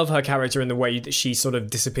I love her character in the way that she sort of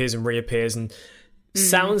disappears and reappears and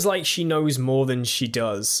sounds like she knows more than she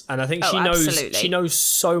does. And I think she knows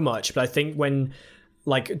so much. But I think when,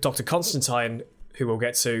 like, Dr. Constantine, who we'll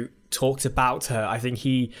get to, talked about her, I think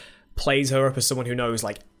he plays her up as someone who knows,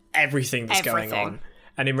 like, everything that's going on.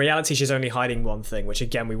 And in reality, she's only hiding one thing, which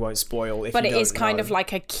again we won't spoil. But it is kind of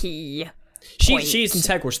like a key. She's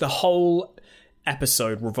integral. The whole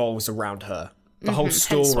episode revolves around her. The whole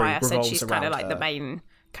story Hence why I revolves said she's around kind of like her. the main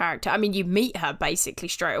character. I mean, you meet her basically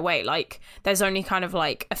straight away. Like, there's only kind of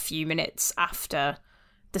like a few minutes after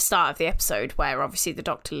the start of the episode where obviously the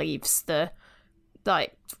Doctor leaves the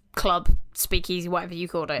like club, speakeasy, whatever you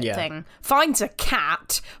called it, thing. Finds a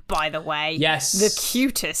cat, by the way. Yes. The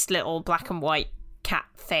cutest little black and white cat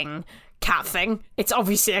thing. It's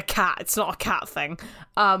obviously a cat. It's not a cat thing.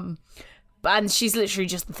 And she's literally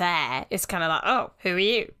just there. It's kind of like, oh, who are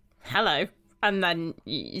you? Hello. And then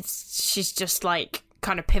she's just like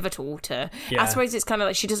kind of pivotal to. I suppose it's kind of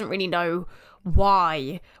like she doesn't really know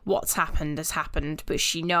why what's happened has happened, but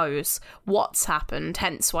she knows what's happened.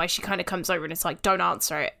 Hence why she kind of comes over and it's like, don't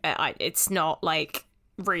answer it. It's not like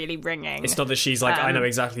really ringing. It's not that she's like, I know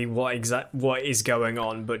exactly what is going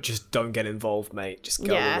on, but just don't get involved, mate. Just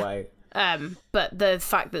go away. But the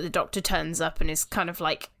fact that the Doctor turns up and is kind of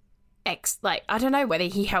like I don't know whether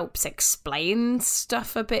he helps explain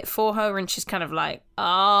stuff a bit for her, and she's kind of like,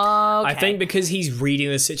 oh, okay. I think because he's reading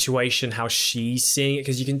the situation how she's seeing it,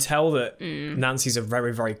 because you can tell that Nancy's a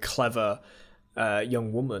very, very clever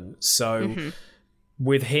young woman. So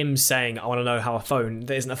with him saying, I want to know how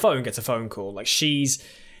there isn't a phone, gets a phone call. Like he's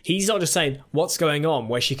not just saying, what's going on,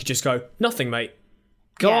 where she could just go, nothing, mate.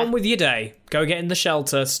 Go on with your day. Go get in the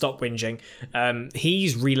shelter. Stop whinging.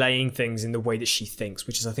 He's relaying things in the way that she thinks,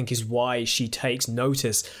 which I think is why she takes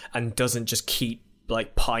notice and doesn't just keep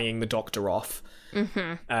like pieing the Doctor off.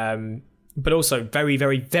 But also, very,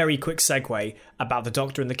 very, very quick segue about the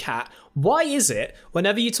Doctor and the cat. Why is it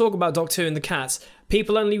whenever you talk about Doctor Who and the cats,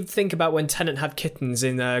 people only think about when Tennant had kittens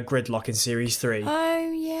in Gridlock in Series 3?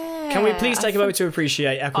 Oh yeah. Can we please take a moment to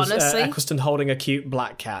appreciate Eccleston holding a cute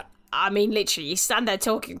black cat? I mean, literally, you stand there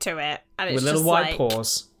talking to it, and it's with little just white like,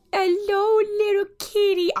 paws. Hello, little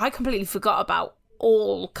kitty. I completely forgot about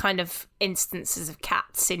all kind of instances of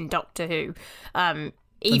cats in Doctor Who,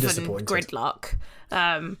 even Gridlock.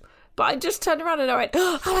 But I just turned around and I went,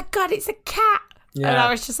 oh my god, it's a cat. Yeah. And I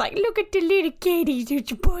was just like, look at the little kitty. These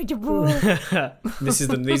are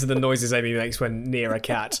the noises Amy makes when near a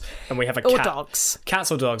cat. And we have a cat. Or dogs.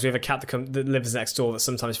 Cats or dogs. We have a cat that lives next door that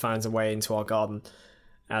sometimes finds a way into our garden.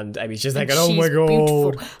 And Amy's just thinking, oh my god.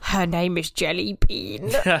 Beautiful. Her name is Jelly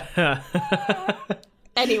Bean.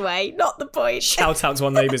 Anyway, not the point. Shout out to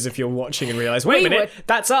our neighbours if you're watching and realise, wait a minute,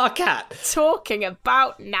 that's our cat. Talking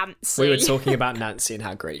about Nancy. We were talking about Nancy and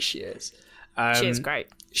how great she is. She is great.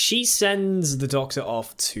 She sends the Doctor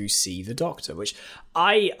off to see the Doctor, which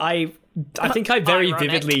I think I very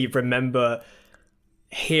vividly remember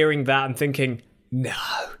hearing that and thinking, no.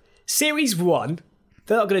 Series 1,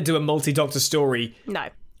 they're not going to do a multi-Doctor story. No.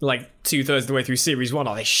 Like 2/3 of the way through Series 1,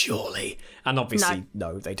 are they? Surely. And obviously,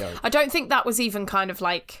 no, they don't. I don't think that was even kind of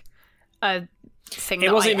like a thing.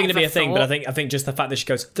 It wasn't even going to be a thing, but I think just the fact that she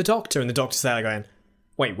goes, the Doctor, and the Doctor's there going,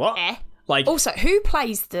 wait, what? Like, also, who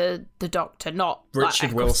plays the Doctor? Not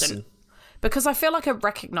Richard Wilson. Because I feel like I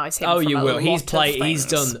recognise him. Oh, from you will. He's things.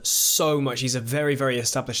 done so much. He's a very, very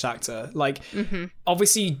established actor. Like,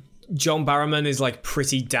 obviously, John Barrowman is like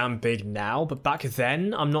pretty damn big now, but back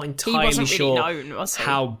then I'm not entirely sure known, was he?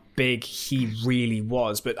 How big he really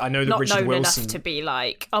was. But I know that not Richard known Wilson enough to be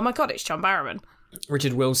like, oh my god, it's John Barrowman.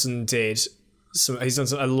 Richard Wilson did he's done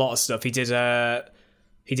a lot of stuff. He did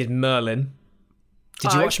Merlin.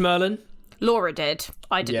 Did you watch Merlin? Laura did.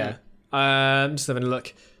 I didn't. Yeah. Just having a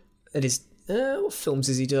look. It is. What films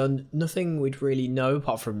has he done? Nothing we'd really know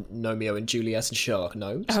apart from Romeo and Juliet and Sherlock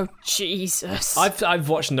Gnomes. Oh Jesus! I've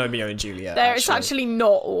watched Romeo and Juliet. It's actually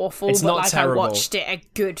not awful. It's not terrible. I watched it a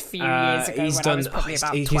good few years ago. He's when done. I was probably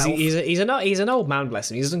about 12. He's an old man,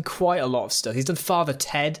 bless him. He's done quite a lot of stuff. He's done Father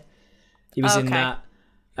Ted. He was in that.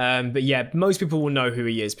 But yeah, most people will know who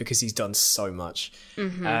he is because he's done so much.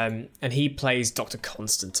 And he plays Dr.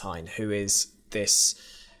 Constantine, who is this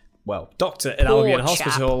doctor at Albion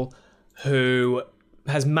Hospital who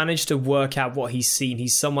has managed to work out what he's seen.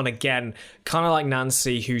 He's someone, again, kind of like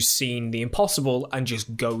Nancy, who's seen the impossible and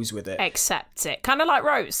just goes with it. Accepts it. Kind of like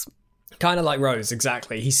Rose. Kind of like Rose,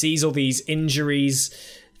 exactly. He sees all these injuries,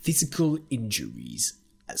 physical injuries,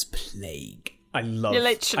 as plague. I love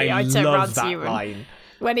that line.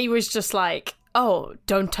 When he was just like, oh,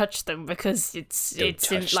 don't touch them because it's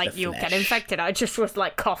like you'll get infected. I just was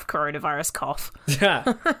like, cough, coronavirus, cough.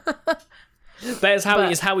 Yeah. That's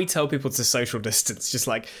how we tell people to social distance. Just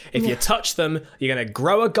like, if you touch them, you're going to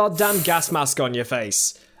grow a goddamn gas mask on your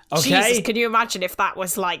face. Okay? Jesus, can you imagine if that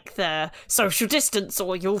was like the social distance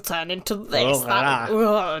or you'll turn into this?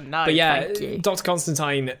 No, but yeah, thank you. Dr.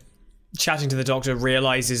 Constantine chatting to the doctor,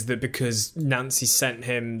 realizes that because Nancy sent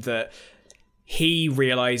him, that he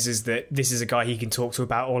realizes that this is a guy he can talk to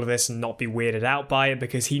about all of this and not be weirded out by it,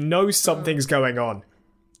 because he knows something's going on.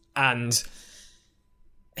 And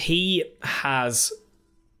he has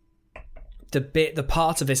the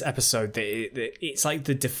part of this episode that it's like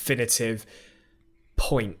the definitive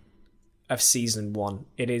point of season 1.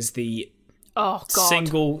 It is the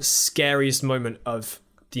single scariest moment of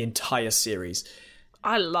the entire series.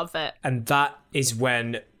 I love it. And that is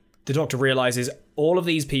when the Doctor realizes all of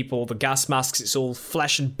these people, the gas masks, it's all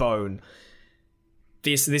flesh and bone.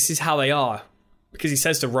 This is how they are. Because he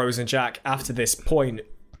says to Rose and Jack, after this point,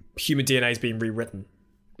 human DNA is being rewritten.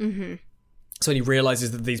 Mm-hmm. So when he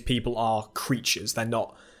realizes that these people are creatures, they're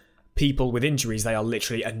not people with injuries, they are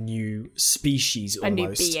literally a new species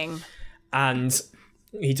almost. A new being. And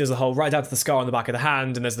he does the whole right down to the scar on the back of the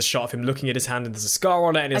hand, and there's the shot of him looking at his hand and there's a scar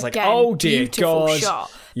on it, and it's like, oh dear God.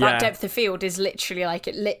 Shot. That depth of field is literally like,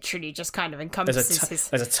 it literally just kind of encompasses his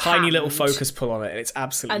There's a tiny hand. little focus pull on it, and it's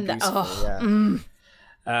absolutely beautiful.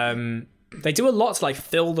 They do a lot to like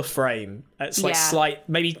fill the frame at like slight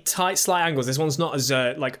angles. This one's not as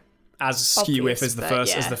as skew Obvious, as the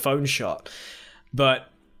first as the phone shot, but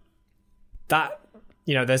that,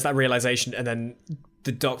 you know, there's that realization, and then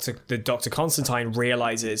the Doctor Constantine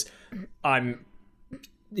realizes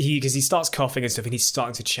because he starts coughing and stuff, and he's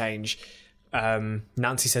starting to change.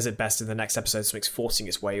 Nancy says it best in the next episode, something's forcing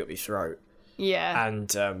its way up your throat. Yeah.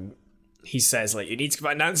 And he says, like, you need to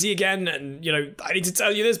find Nancy again, and, you know, I need to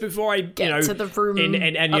tell you this before I get to the room in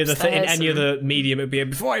any other medium, it'd be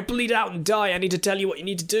before I bleed out and die, I need to tell you what you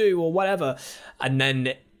need to do or whatever. And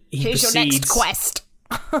then here's your next quest.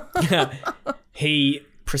 He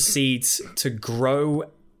proceeds to grow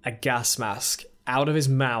a gas mask out of his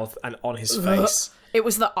mouth and on his face. It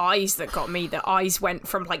was the eyes that got me. The eyes went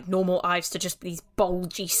from like normal eyes to just these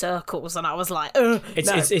bulgy circles, and I was like, ugh.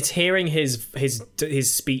 It's hearing his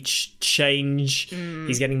speech change.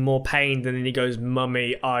 He's getting more pained, and then he goes,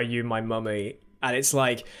 "Mummy, are you my mummy?" And it's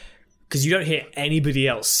like, because you don't hear anybody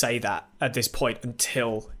else say that at this point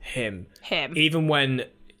until him. Even when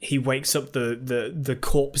he wakes up the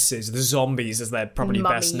corpses, the zombies, as they're probably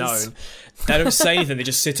best known, they don't say anything. They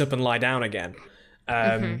just sit up and lie down again.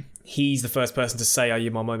 He's the first person to say, "Are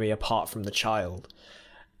you my mummy?" apart from the child.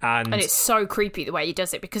 And it's so creepy the way he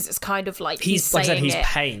does it, because it's kind of like he's like I said, saying he's it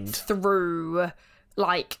pained through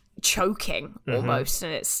like choking almost,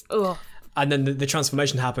 and it's ugh. And then the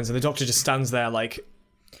transformation happens, and the Doctor just stands there like,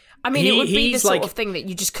 I mean, it would be the sort of thing that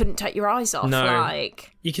you just couldn't take your eyes off. No.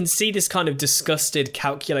 Like, you can see this kind of disgusted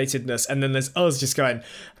calculatedness, and then there's us just going,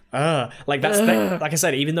 like that's like I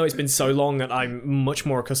said, even though it's been so long and I'm much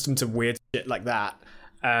more accustomed to weird shit like that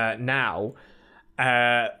now,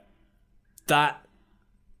 that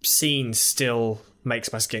scene still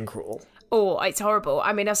makes my skin crawl. Oh, it's horrible.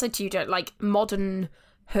 I mean, I said to you, don't like modern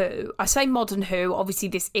Who. I say modern Who. Obviously,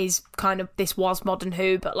 this was modern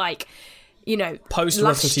Who, but like, you know, post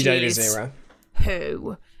Russell T Davies era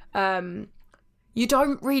Who, you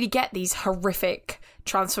don't really get these horrific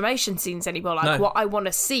transformation scenes anymore. Like, what I want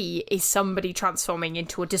to see is somebody transforming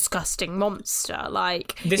into a disgusting monster.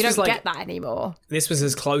 Like, you don't get that anymore. This was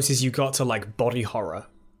as close as you got to like body horror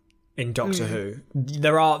in Doctor Who.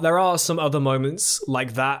 There are some other moments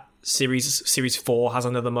like that. Series 4 has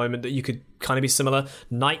another moment that you could kind of be similar.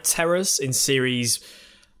 Night Terrors in series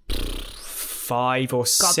 5 or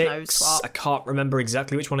 6, I can't remember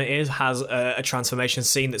exactly which one it is, has a transformation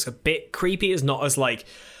scene that's a bit creepy. It's not as like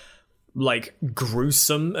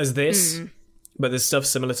gruesome as this, but there's stuff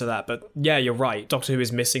similar to that. But yeah, you're right, Doctor Who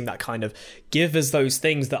is missing that kind of give us those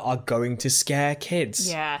things that are going to scare kids.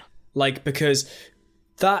 Yeah, like, because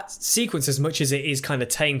that sequence, as much as it is kind of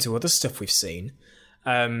tame to other stuff we've seen,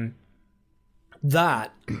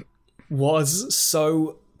 that was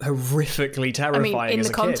so horrifically terrifying. I mean, in as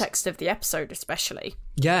the context of the episode especially.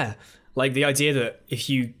 Yeah, like the idea that if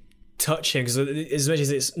you touch him, because as much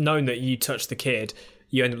as it's known that you touch the kid,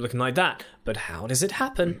 you end up looking like that. But how does it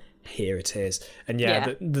happen? Here it is. And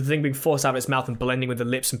the thing being forced out of its mouth and blending with the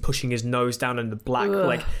lips and pushing his nose down and the black,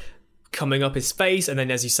 like, coming up his face. And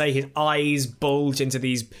then, as you say, his eyes bulge into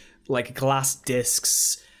these, like, glass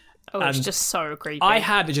discs. Oh, it's just so creepy. I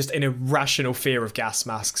had just an irrational fear of gas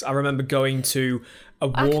masks. I remember going to a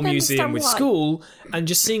war museum with school and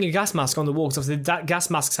just seeing a gas mask on the wall. Because that gas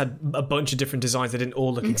masks had a bunch of different designs. They didn't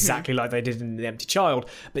all look exactly like they did in The Empty Child.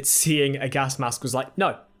 But seeing a gas mask was like,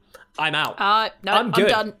 no, I'm out. No, I'm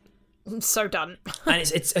done. I'm so done. And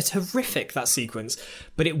it's horrific, that sequence.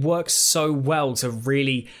 But it works so well to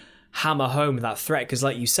really hammer home that threat. Because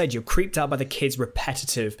like you said, you're creeped out by the kid's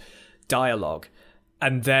repetitive dialogue.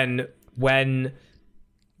 And then when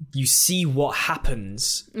you see what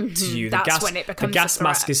happens to you. That's when it becomes the gas a threat.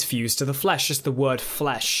 mask is fused to the flesh. Just the word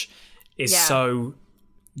flesh is so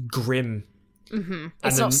grim.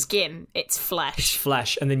 It's not skin, it's flesh. It's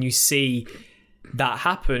flesh. And then you see that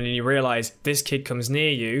happen and you realise this kid comes near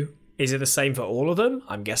you. Is it the same for all of them?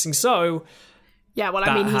 I'm guessing so. Yeah, well,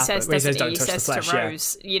 I mean, he says, doesn't he? He touch says the flesh, to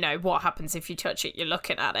Rose, you know, what happens if you touch it? You're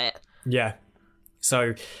looking at it. Yeah.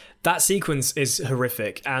 So that sequence is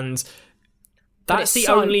horrific. And that's the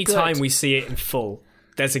so only good. time we see it in full.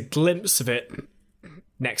 There's a glimpse of it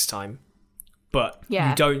next time. But you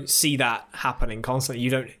don't see that happening constantly. You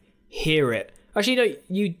don't hear it. Actually,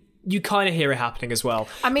 no, you kind of hear it happening as well.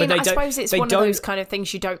 I mean, I suppose it's one of those kind of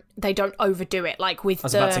things they don't overdo it. Like with I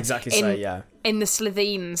was about to exactly say, yeah. In the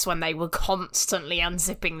Slitheenes, when they were constantly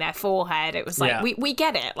unzipping their forehead, it was like, we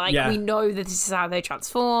get it. Like, we know that this is how they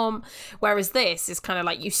transform. Whereas this is kind of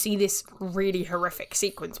like, you see this really horrific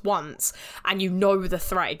sequence once, and you know the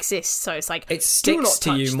threat exists. So it's like, it sticks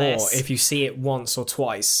to you more this. if you see it once or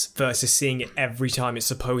twice versus seeing it every time it's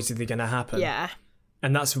supposedly going to happen. Yeah.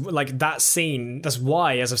 And that's like that scene. That's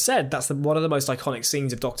why, as I've said, that's one of the most iconic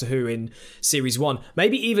scenes of Doctor Who in Series 1.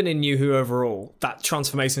 Maybe even in New Who overall. That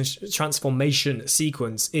transformation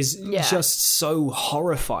sequence is just so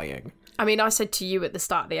horrifying. I mean, I said to you at the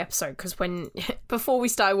start of the episode, because before we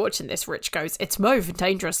started watching this, Rich goes, "It's Mauve and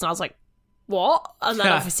dangerous," and I was like, what? And then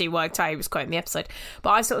obviously worked out he was quoting the episode. But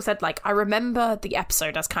I sort of said, like, I remember the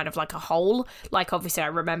episode as kind of like a whole. Like, obviously I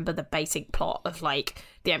remember the basic plot of, like,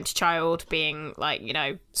 the empty child being, like, you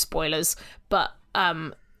know, spoilers. But,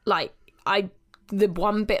 like, the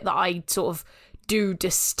one bit that I sort of do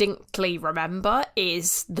distinctly remember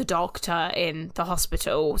is the doctor in the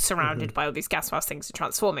hospital surrounded by all these gas mask things and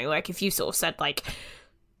transforming. Like, if you sort of said, like,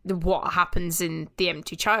 what happens in The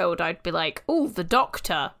Empty Child, I'd be like, oh, the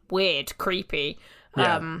doctor, weird, creepy.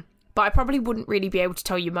 But I probably wouldn't really be able to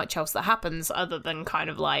tell you much else that happens other than kind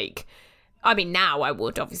of like, I mean, now I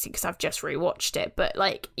would, obviously, because I've just rewatched it, but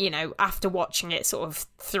like, you know, after watching it sort of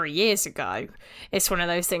 3 years ago, it's one of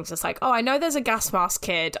those things that's like, oh, I know there's a gas mask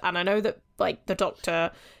kid, and I know that, like, the doctor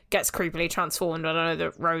gets creepily transformed, and I know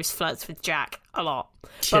that Rose flirts with Jack a lot.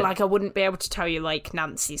 But, like, I wouldn't be able to tell you, like,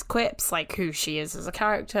 Nancy's quips, like, who she is as a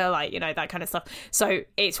character, like, you know, that kind of stuff. So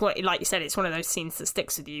it's, like you said, it's one of those scenes that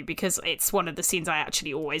sticks with you, because it's one of the scenes I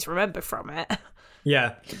actually always remember from it.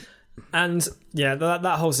 Yeah. And, yeah, that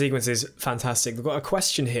whole sequence is fantastic. We've got a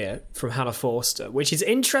question here from Hannah Forster, which is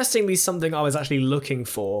interestingly something I was actually looking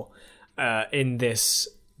for in this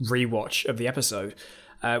rewatch of the episode,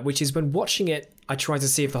 which is when watching it, I tried to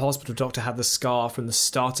see if the hospital doctor had the scar from the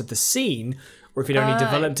start of the scene, or if he'd only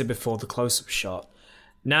developed it before the close-up shot.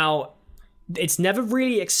 Now, it's never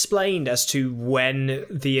really explained as to when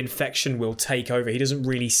the infection will take over. He doesn't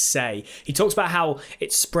really say. He talks about how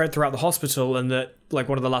it's spread throughout the hospital, and that, like,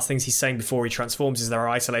 one of the last things he's saying before he transforms is there are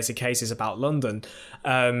isolated cases about London.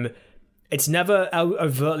 It's never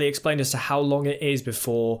overtly explained as to how long it is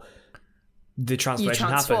before the transformation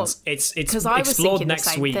happens. It's explored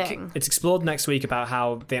next week. It's explored next week about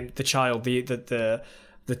how the child,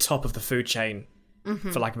 the top of the food chain,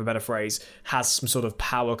 for lack of a better phrase, has some sort of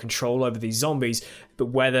power control over these zombies, but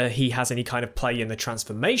whether he has any kind of play in the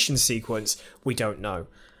transformation sequence, we don't know.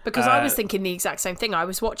 Because I was thinking the exact same thing. I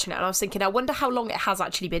was watching it and I was thinking, I wonder how long it has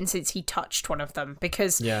actually been since he touched one of them.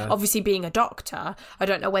 Because obviously being a doctor, I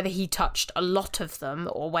don't know whether he touched a lot of them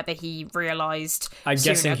or whether he realised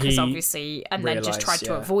sooner, because obviously, and then just tried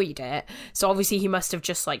to avoid it. So obviously he must have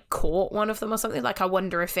just, like, caught one of them or something. Like, I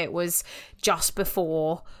wonder if it was just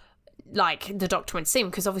before, like, the doctor went to see him,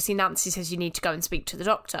 because obviously Nancy says you need to go and speak to the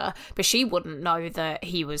doctor, but she wouldn't know that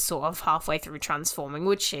he was sort of halfway through transforming,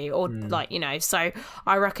 would she? Or like, you know, so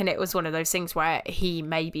I reckon it was one of those things where he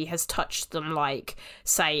maybe has touched them, like,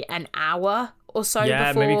 say, an hour or so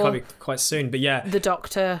before. Maybe quite soon, but the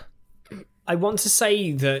doctor. I want to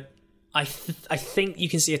say that I think you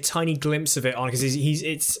can see a tiny glimpse of it on, because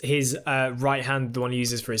it's his right hand, the one he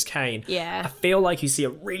uses for his cane. Yeah. I feel like you see a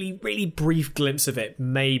really, really brief glimpse of it,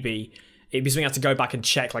 maybe. It'd be something I have to go back and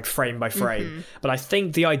check, like, frame by frame. But I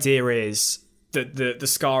think the idea is that the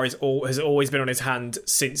scar has always been on his hand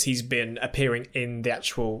since he's been appearing in the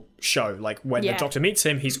actual show. Like, when the doctor meets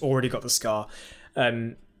him, he's already got the scar.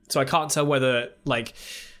 So I can't tell whether, like,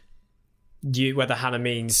 whether Hannah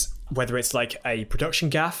means whether it's like a production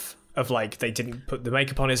gaffe of, like, they didn't put the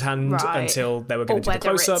makeup on his hand until they were going to do the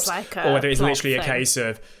close-ups, like, or whether it's literally a case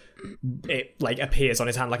of it, like, appears on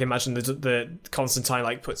his hand. Like, imagine the Constantine,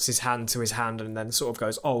 like, puts his hand to his hand and then sort of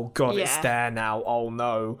goes, oh god, it's there now, oh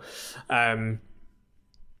no.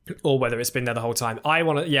 Or whether it's been there the whole time.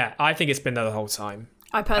 I think it's been there the whole time.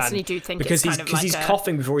 I personally do think because it's kind of because like he's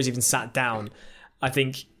coughing before he's even sat down. I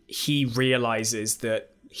think he realizes that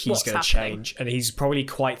he's What's going to happening. change, and he's probably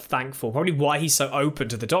quite thankful, probably why he's so open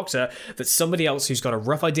to the Doctor, that somebody else who's got a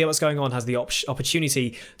rough idea what's going on has the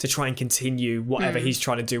opportunity to try and continue whatever he's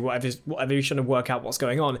trying to do, whatever he's trying to work out what's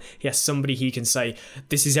going on. He has somebody he can say,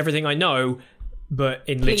 this is everything I know, but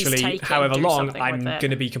in Please literally take it, however do long, something I'm with it.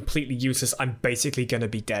 going to be completely useless. I'm basically going to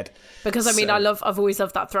be dead. Because I mean, So- I've always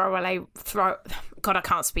loved that God, I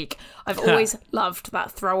can't speak. I've always loved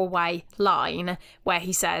that throwaway line where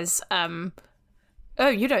he says, "Oh,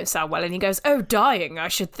 you don't sound well," and he goes, "Oh, dying, I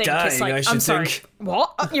should think." It's Dying, like, I should I'm sorry, think.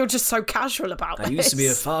 what? You're just so casual about this. I used to be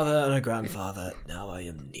a father and a grandfather. Now I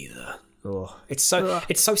am neither. Oh, it's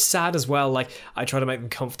so sad as well. Like, I try to make them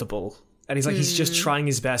comfortable, and he's like, he's just trying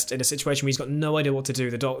his best in a situation where he's got no idea what to do.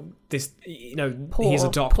 He's a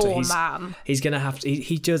doctor. Poor man. He's gonna have to.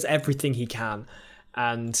 He does everything he can,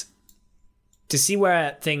 and to see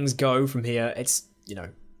where things go from here, it's Yeah,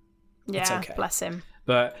 okay. bless him.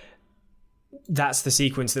 But that's the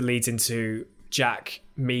sequence that leads into Jack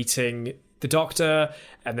meeting the Doctor,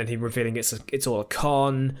 and then him revealing it's all a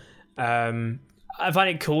con. I find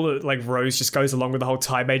it cool that like Rose just goes along with the whole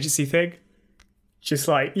time agency thing. Just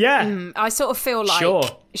like, yeah, I sort of feel like Sure.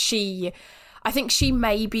 I think she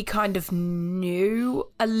maybe kind of knew,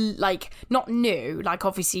 not new, like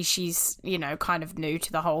obviously she's, kind of new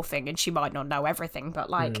to the whole thing and she might not know everything, but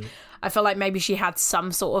like, I feel like maybe she had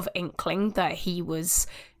some sort of inkling that he was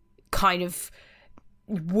kind of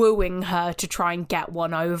wooing her to try and get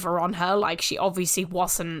one over on her. Like, she obviously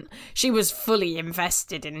wasn't, she was fully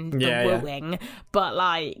invested in the wooing, but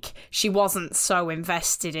like, she wasn't so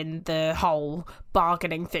invested in the whole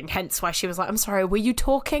bargaining thing, hence why she was like, I'm sorry, were you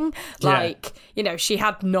talking? Like, she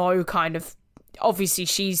had no kind of, obviously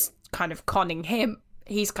she's kind of conning him,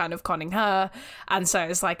 he's kind of conning her, and so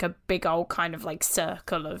it's like a big old kind of like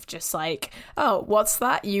circle of just like, oh, what's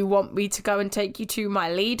that? You want me to go and take you to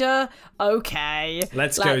my leader? Okay,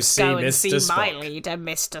 Let's go see and Mr. see my Spock. leader,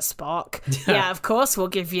 Mr. Spock. Yeah, of course we'll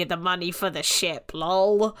give you the money for the ship,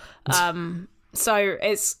 lol. So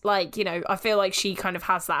it's like, I feel like she kind of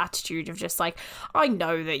has that attitude of just like, I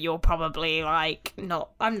know that you're probably like,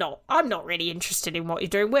 I'm not really interested in what you're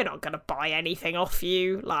doing. We're not going to buy anything off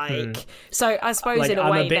you. Like, so I suppose like in a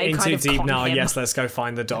I'm way a bit they in kind too of deep con now. him. Yes, let's go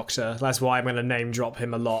find the Doctor. That's why I'm going to name drop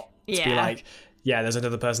him a lot. To be Yeah. like, yeah, there's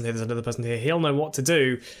another person here, there's another person here. He'll know what to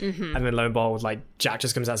do. Mm-hmm. And then lo and behold, like, Jack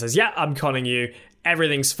just comes out and says, yeah, I'm conning you.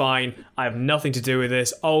 Everything's fine. I have nothing to do with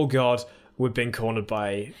this. Oh, God. We've been cornered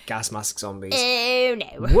by gas mask zombies. Oh,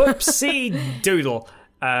 no. Whoopsie doodle.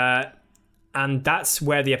 And that's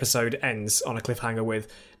where the episode ends, on a cliffhanger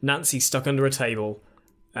with Nancy stuck under a table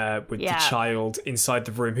with the child inside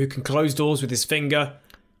the room who can close doors with his finger.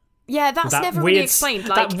 Yeah, that's That never weird, really explained.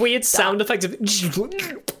 Like, that weird sound effect of... and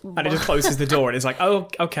it just closes the door and it's like, oh,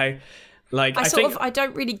 okay. Like, I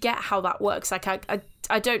don't really get how that works. Like,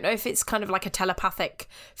 I don't know if it's kind of like a telepathic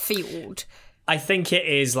field. I think it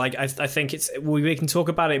is. Like, I think it's... We can talk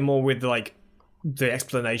about it more with, like, the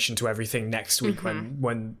explanation to everything next week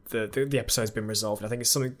when the episode's been resolved. I think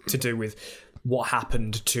it's something to do with what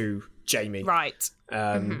happened to Jamie. Right.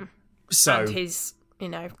 So... And his,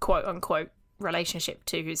 quote-unquote relationship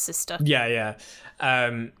to his sister. Yeah.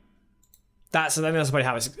 That's probably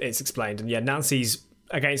how it's explained. And yeah, Nancy's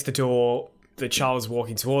against the door. The child's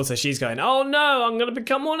walking towards her. She's going, oh no, I'm going to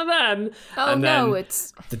become one of them. Oh and no, then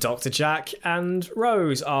it's... the Dr. Jack and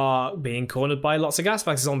Rose are being cornered by lots of gas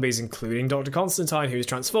mask zombies, including Dr. Constantine, who's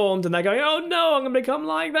transformed. And they're going, oh no, I'm going to become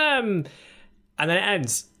like them. And then it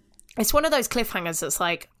ends. It's one of those cliffhangers that's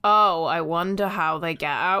like, oh, I wonder how they get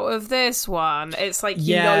out of this one. It's like,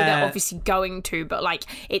 they're obviously going to, but like,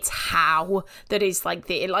 it's how that is like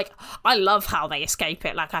I love how they escape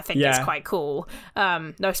it. Like, I think it's quite cool.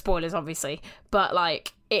 No spoilers, obviously, but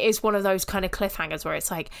like, it is one of those kind of cliffhangers where it's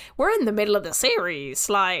like, we're in the middle of the series.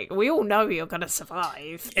 Like, we all know you're going to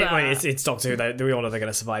survive. But... It's Doctor Who. We all know they're going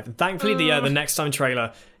to survive. And thankfully, the next time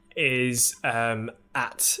trailer is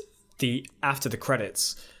after the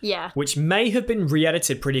credits. Yeah. Which may have been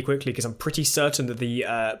re-edited pretty quickly, because I'm pretty certain that the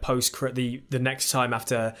the next time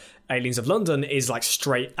after Aliens of London is like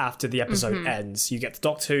straight after the episode ends. You get the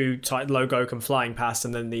Doctor Who logo come flying past,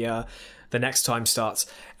 and then the next time starts.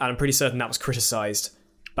 And I'm pretty certain that was criticised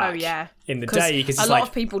back in the day, because a lot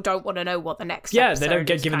of people don't want to know what the next episode they don't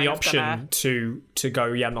get given the kind of option to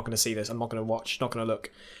go, yeah, I'm not going to see this, I'm not going to watch, not going to look.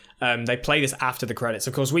 They play this after the credits.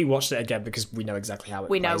 Of course, we watched it again because we know exactly how it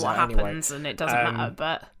plays out. We know what happens, and it doesn't matter.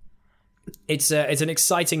 But it's an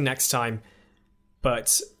exciting next time,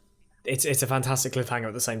 but it's a fantastic cliffhanger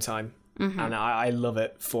at the same time, and I love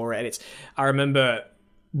it for it. I remember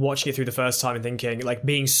watching it through the first time and thinking, like,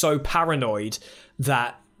 being so paranoid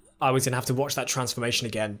that I was going to have to watch that transformation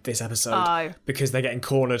again this episode because they're getting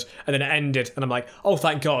cornered, and then it ended, and I'm like, oh,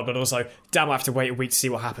 thank God, but also, damn, I have to wait a week to see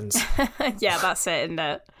what happens. Yeah, that's it, isn't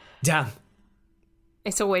it? Damn.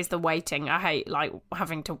 It's always the waiting. I hate, like,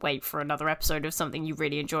 having to wait for another episode of something you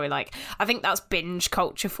really enjoy. Like, I think that's binge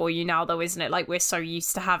culture for you now, though, isn't it? Like, we're so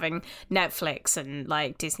used to having Netflix and,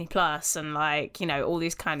 like, Disney Plus and, like, you know, all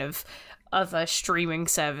these kind of other streaming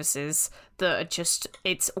services that are just,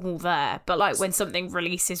 it's all there. But, like, when something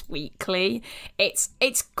releases weekly, it's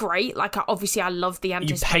great. Like, obviously, I love the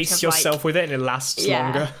anticipation. You pace yourself with it and it lasts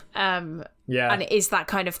longer. Yeah, and it is that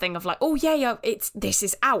kind of thing of like, oh yeah, this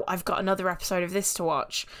is out. I've got another episode of this to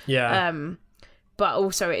watch. Yeah. But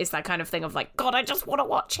also it is that kind of thing of like, God, I just want to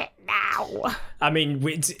watch it now. I mean,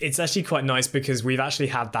 it's actually quite nice because we've actually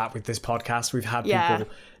had that with this podcast. We've had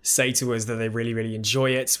people say to us that they really, really enjoy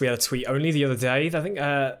it. We had a tweet only the other day. I think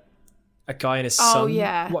a guy and his son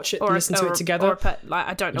watch it, listen to it together. Like,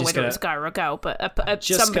 I don't know whether it was a guy or a girl, but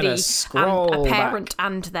somebody, a parent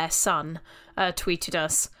and their son tweeted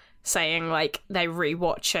us, saying like they're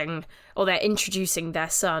rewatching or they're introducing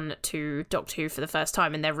their son to Doctor Who for the first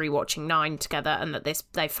time and they're rewatching 9 together, and that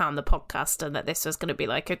they found the podcast and that this was going to be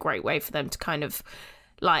like a great way for them to kind of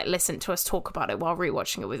like listen to us talk about it while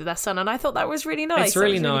rewatching it with their son. And I thought that was really nice. It's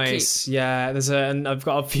really nice. Cute. Yeah, and I've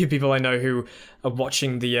got a few people I know who are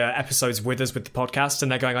watching the episodes with us with the podcast,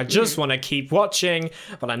 and they're going, I just want to keep watching,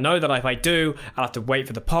 but I know that if I do, I'll have to wait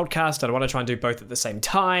for the podcast. I don't want to try and do both at the same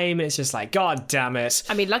time. It's just like, God damn it.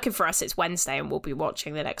 I mean, lucky for us, it's Wednesday, and we'll be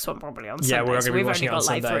watching the next one probably on Sunday. Yeah, we're going to be watching it on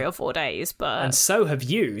Sunday. We've only got like 3 or 4 days, but and so have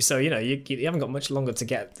you. So you know, you haven't got much longer to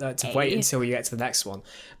get to wait until you get to the next one.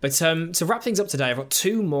 But to wrap things up today, I've got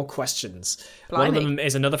 2 more questions. Blimey. One of them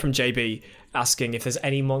is another from JB asking if there's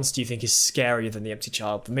any monster you think is scarier than the Empty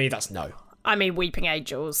Child. For me, that's no. I mean, Weeping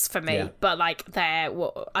Angels for me, but like like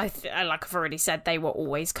I've already said, they were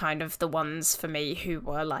always kind of the ones for me who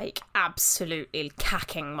were like absolutely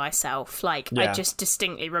cacking myself. Like I just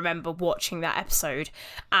distinctly remember watching that episode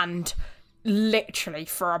and literally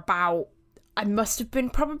for about, I must have been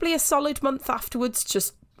probably a solid month afterwards,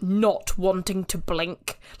 just not wanting to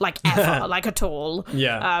blink like ever, like at all.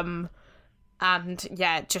 Yeah. And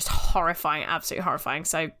yeah, just horrifying, absolutely horrifying.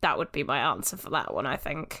 So that would be my answer for that one, I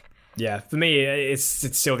think. Yeah, for me, it's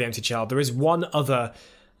still the Empty Child. There is one other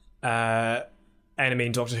enemy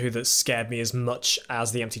in Doctor Who that scared me as much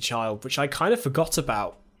as the Empty Child, which I kind of forgot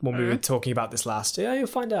about when we were talking about this last. Yeah, you'll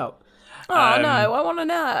find out. Oh, no, I want to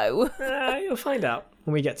know. You'll find out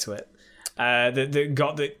when we get to it.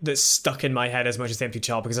 That stuck in my head as much as the Empty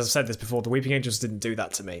Child, because as I've said this before, the Weeping Angels didn't do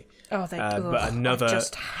that to me. Oh, but another, I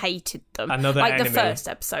just hated them. Another like enemy. The first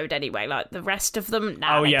episode, anyway. Like the rest of them.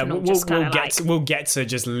 Nah, oh yeah, we'll get to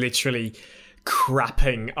just literally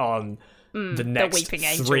crapping on the next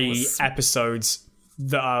 3 episodes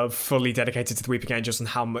that are fully dedicated to the Weeping Angels and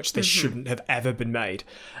how much they shouldn't have ever been made.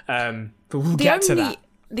 But we'll get to that.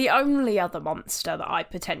 The only other monster that I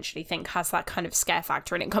potentially think has that kind of scare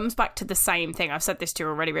factor, and it comes back to the same thing, I've said this to you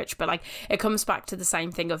already, Rich, but like it comes back to the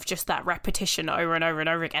same thing of just that repetition over and over and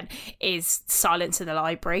over again, is Silence in the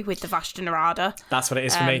Library with the Vashta Nerada. That's what it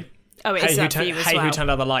is for me. Oh, it is that for you as well. Who turned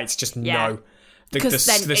out the lights? Just no. The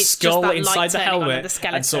it's skull just inside the helmet the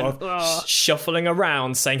and sort of shuffling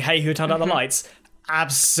around saying, hey, who turned out the lights?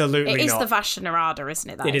 Absolutely not. It is the Vashta Nerada, isn't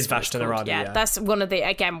it? It is Vashta Nerada, yeah. That's one of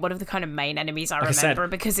the kind of main enemies I remember,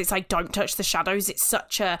 because it's like, don't touch the shadows. It's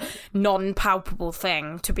such a non-palpable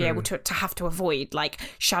thing to be able to have to avoid. Like,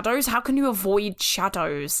 shadows? How can you avoid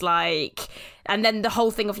shadows? Like, and then the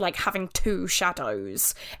whole thing of like having 2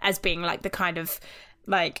 shadows as being like the kind of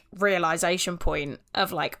like realization point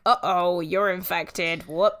of like, uh-oh, you're infected,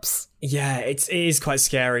 whoops. Yeah, it is quite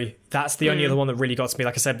scary. That's the only other one that really got to me.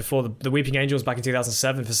 Like I said before, the Weeping Angels back in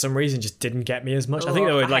 2007 for some reason just didn't get me as much. I think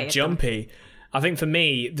they were like jumpy. I think for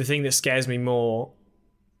me, the thing that scares me more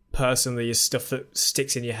personally is stuff that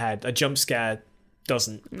sticks in your head. A jump scare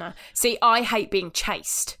doesn't. No. See, I hate being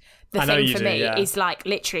chased. The thing for me is like,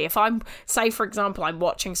 literally, if I'm, say for example, I'm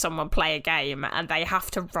watching someone play a game and they have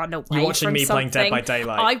to run away from something. You're watching me playing Dead by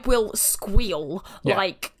Daylight. I will squeal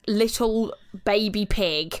like little baby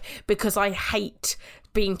pig because I hate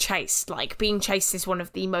being chased. Like, being chased is one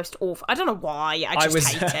of the most awful. I don't know why. I just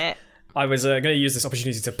hate it. I was going to use this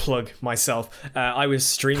opportunity to plug myself. I was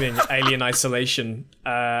streaming Alien Isolation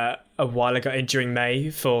a a while ago during May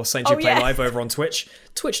for Sanctuary Play yeah. Live over on Twitch.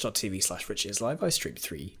 Twitch.tv/RichieIsLive. I stream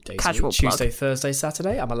 3 days Casual a week. plug. Tuesday, Thursday,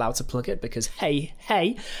 Saturday. I'm allowed to plug it because hey.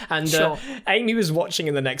 And Sure. Amy was watching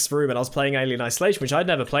in the next room and I was playing Alien Isolation, which I'd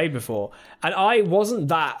never played before. And I wasn't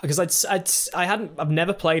that, because I've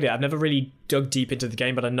never played it. I've never really dug deep into the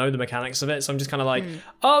game, but I know the mechanics of it. So I'm just kind of like,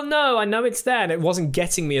 oh no, I know it's there. And it wasn't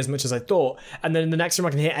getting me as much as I thought. And then in the next room I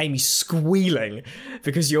can hear Amy squealing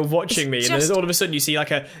because you're watching me. And then all of a sudden you see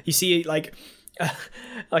like a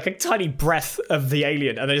tiny breath of the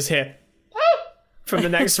alien, and I just hear from the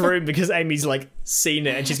next room because Amy's like seen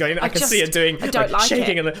it and she's going, I can see it doing, I don't like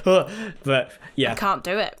shaking it. but yeah, I can't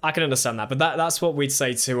do it. I can understand that. But that's what we'd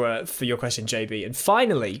say to for your question, JB. And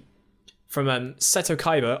finally, from Seto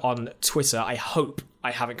Kaiba on Twitter, I hope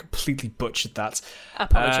I haven't completely butchered that.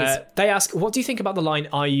 Apologies. They ask, what do you think about the line,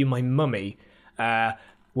 "Are you my mummy?"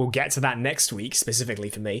 We'll get to that next week, specifically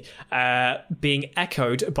for me, being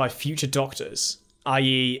echoed by future doctors,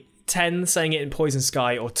 i.e. 10 saying it in Poison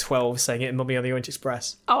Sky or 12 saying it in Mummy on the Orient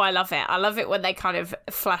Express. Oh, I love it. I love it when they kind of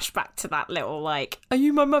flash back to that little, like, "Are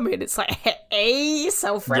you my mummy?" And it's like, a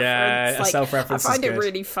self-reference. Yeah, a like, self-reference I find is it good.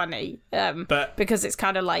 really funny. But because it's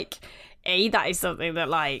kind of like, that is something that,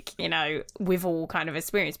 like, you know, we've all kind of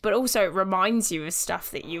experienced. But also it reminds you of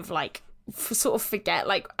stuff that you've, like, sort of forget.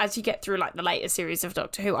 Like, as you get through, like, the later series of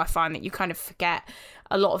Doctor Who, I find that you kind of forget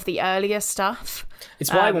a lot of the earlier stuff.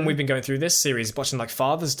 It's why when we've been going through this series, watching like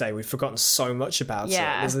Father's Day, we've forgotten so much about it.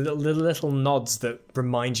 There's little nods that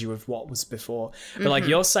remind you of what was before. But like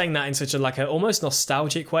you're saying that in such a like a almost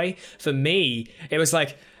nostalgic way. For me, it was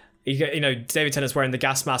like, you know, David Tennant's wearing the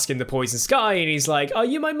gas mask in the Poison Sky, and he's like, "Are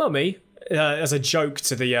you my mummy?" As a joke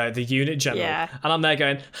to the unit general. Yeah. And I'm there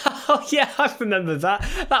going, "Oh yeah, I remember that.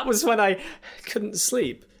 That was when I couldn't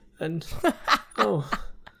sleep." And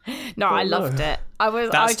No, I loved it.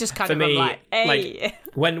 I just kind of for me, like, hey.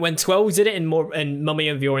 when 12 did it in Mummy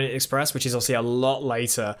of the Orient Express, which is obviously a lot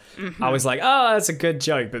later, I was like, oh, that's a good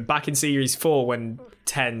joke. But back in series 4, when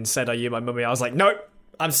 10 said, "Are you my mummy?" I was like, nope,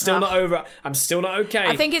 I'm still not over. I'm still not okay.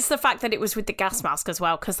 I think it's the fact that it was with the gas mask as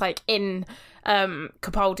well, because like in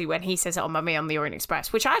Capaldi, when he says it on Mummy on the Orient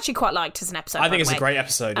Express, which I actually quite liked as an episode. I think it's a great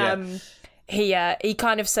episode. Yeah. He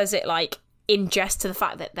kind of says it like in jest to the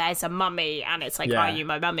fact that there's a mummy and it's like, Yeah. "Are you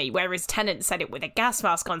my mummy?" Whereas Tennant said it with a gas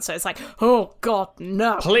mask on, so it's like, oh god,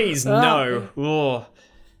 no, Please no. Oh.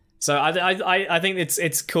 So I think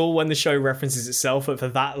it's cool when the show references itself, but for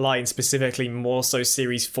that line specifically, more so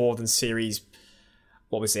series 4 than series,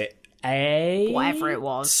 what was it, 8? Whatever it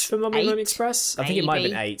was. For Mummy on the 8? Orient Express. I think it might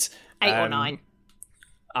have been 8. 8 or 9.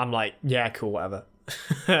 I'm like, yeah, cool, whatever.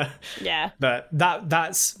 Yeah. But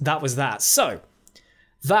that was that. So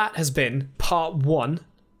that has been part 1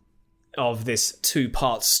 of this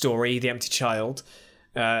 2-part story, The Empty Child.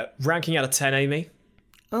 Ranking out of 10, Amy?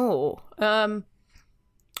 Oh,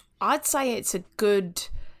 I'd say it's a good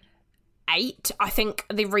 8. I think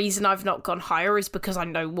the reason I've not gone higher is because I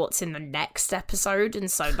know what's in the next episode,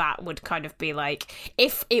 and so that would kind of be like,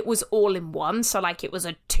 if it was all in one, so like it was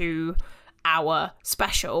a 2-hour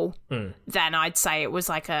special, then I'd say it was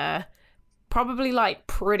like a probably like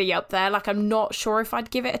pretty up there. Like, I'm not sure if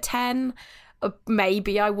I'd give it a 10.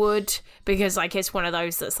 Maybe I would, because like it's one of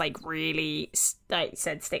those that's like really, like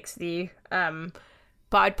said, sticks with you.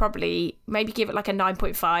 But I'd probably maybe give it like a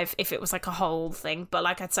 9.5 if it was like a whole thing. But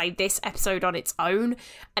like I'd say this episode on its own,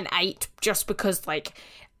 an 8, just because like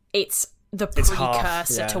it's the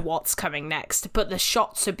precursor to what's coming next. But the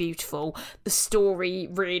shots are beautiful. The story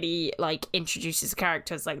really like introduces the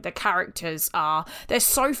characters. Like the characters there's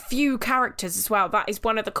so few characters as well. That is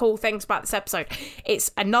one of the cool things about this episode.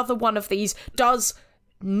 It's another one of these does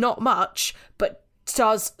not much, but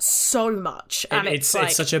does so much. And it's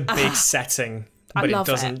such a big setting. But it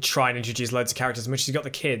doesn't try and introduce loads of characters. As much as you've got the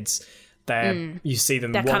kids, you see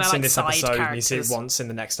them once like in this episode characters. and you see it once in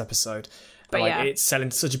the next episode. But like, it's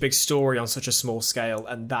selling such a big story on such a small scale,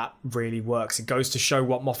 and that really works. It goes to show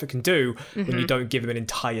what Moffat can do when you don't give him an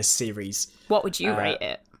entire series. What would you rate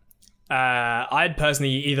it? I'd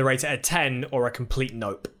personally either rate it a 10 or a complete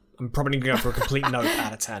nope. I'm probably going to go for a complete nope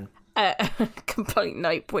out of 10. Complete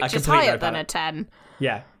nope, which is higher than a 10.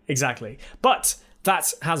 Yeah, exactly. But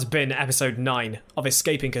that has been episode 9 of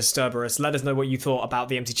Escaping Kasterborous. Let us know what you thought about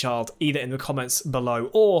The Empty Child, either in the comments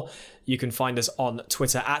below, or you can find us on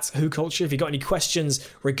Twitter at WhoCulture. If you've got any questions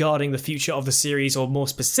regarding the future of the series, or more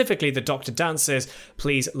specifically the Doctor dances,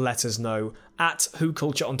 please let us know at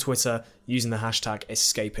WhoCulture on Twitter using the hashtag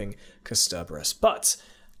Escaping Kasterborous. But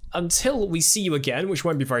until we see you again, which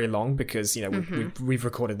won't be very long because, you know, we've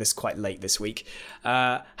recorded this quite late this week.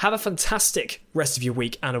 Have a fantastic rest of your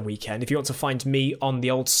week and a weekend. If you want to find me on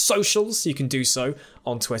the old socials, you can do so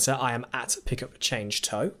on Twitter. I am at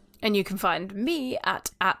PickUpChangeToe. And you can find me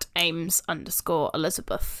at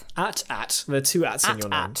Ames_Elizabeth. At. There are two ats in your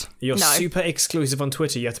name. You're super exclusive on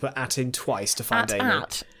Twitter. You have to put at in twice to find Amy.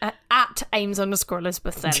 At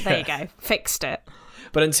Ames_Elizabeth then. There you go. Fixed it.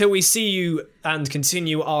 But until we see you and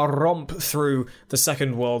continue our romp through the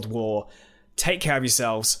Second World War, take care of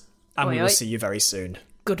yourselves, and we will see you very soon.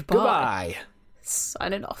 Goodbye.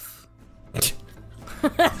 Signing off.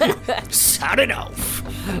 Signing off.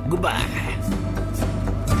 Goodbye.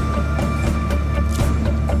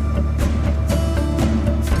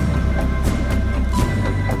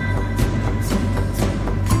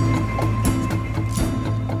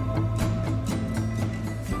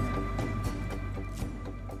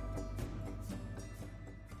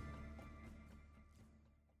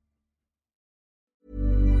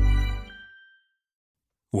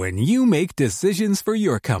 When you make decisions for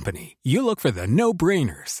your company, you look for the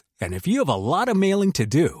no-brainers. And if you have a lot of mailing to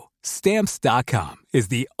do, Stamps.com is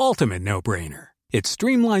the ultimate no-brainer. It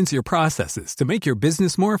streamlines your processes to make your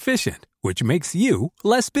business more efficient, which makes you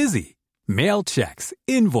less busy. Mail checks,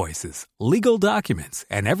 invoices, legal documents,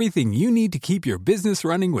 and everything you need to keep your business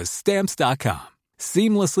running with Stamps.com.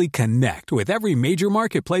 Seamlessly connect with every major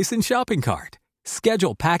marketplace and shopping cart.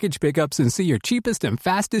 Schedule package pickups and see your cheapest and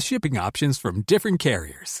fastest shipping options from different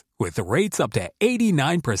carriers. With rates up to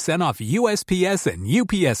 89% off USPS and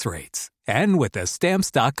UPS rates. And with the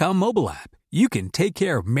Stamps.com mobile app, you can take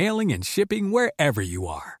care of mailing and shipping wherever you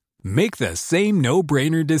are. Make the same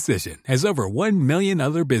no-brainer decision as over 1 million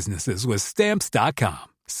other businesses with Stamps.com.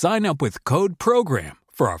 Sign up with code PROGRAM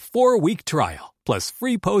for a 4-week trial, plus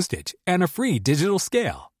free postage and a free digital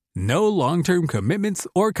scale. No long-term commitments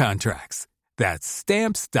or contracts. That's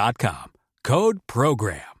Stamps.com. Code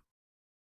PROGRAM.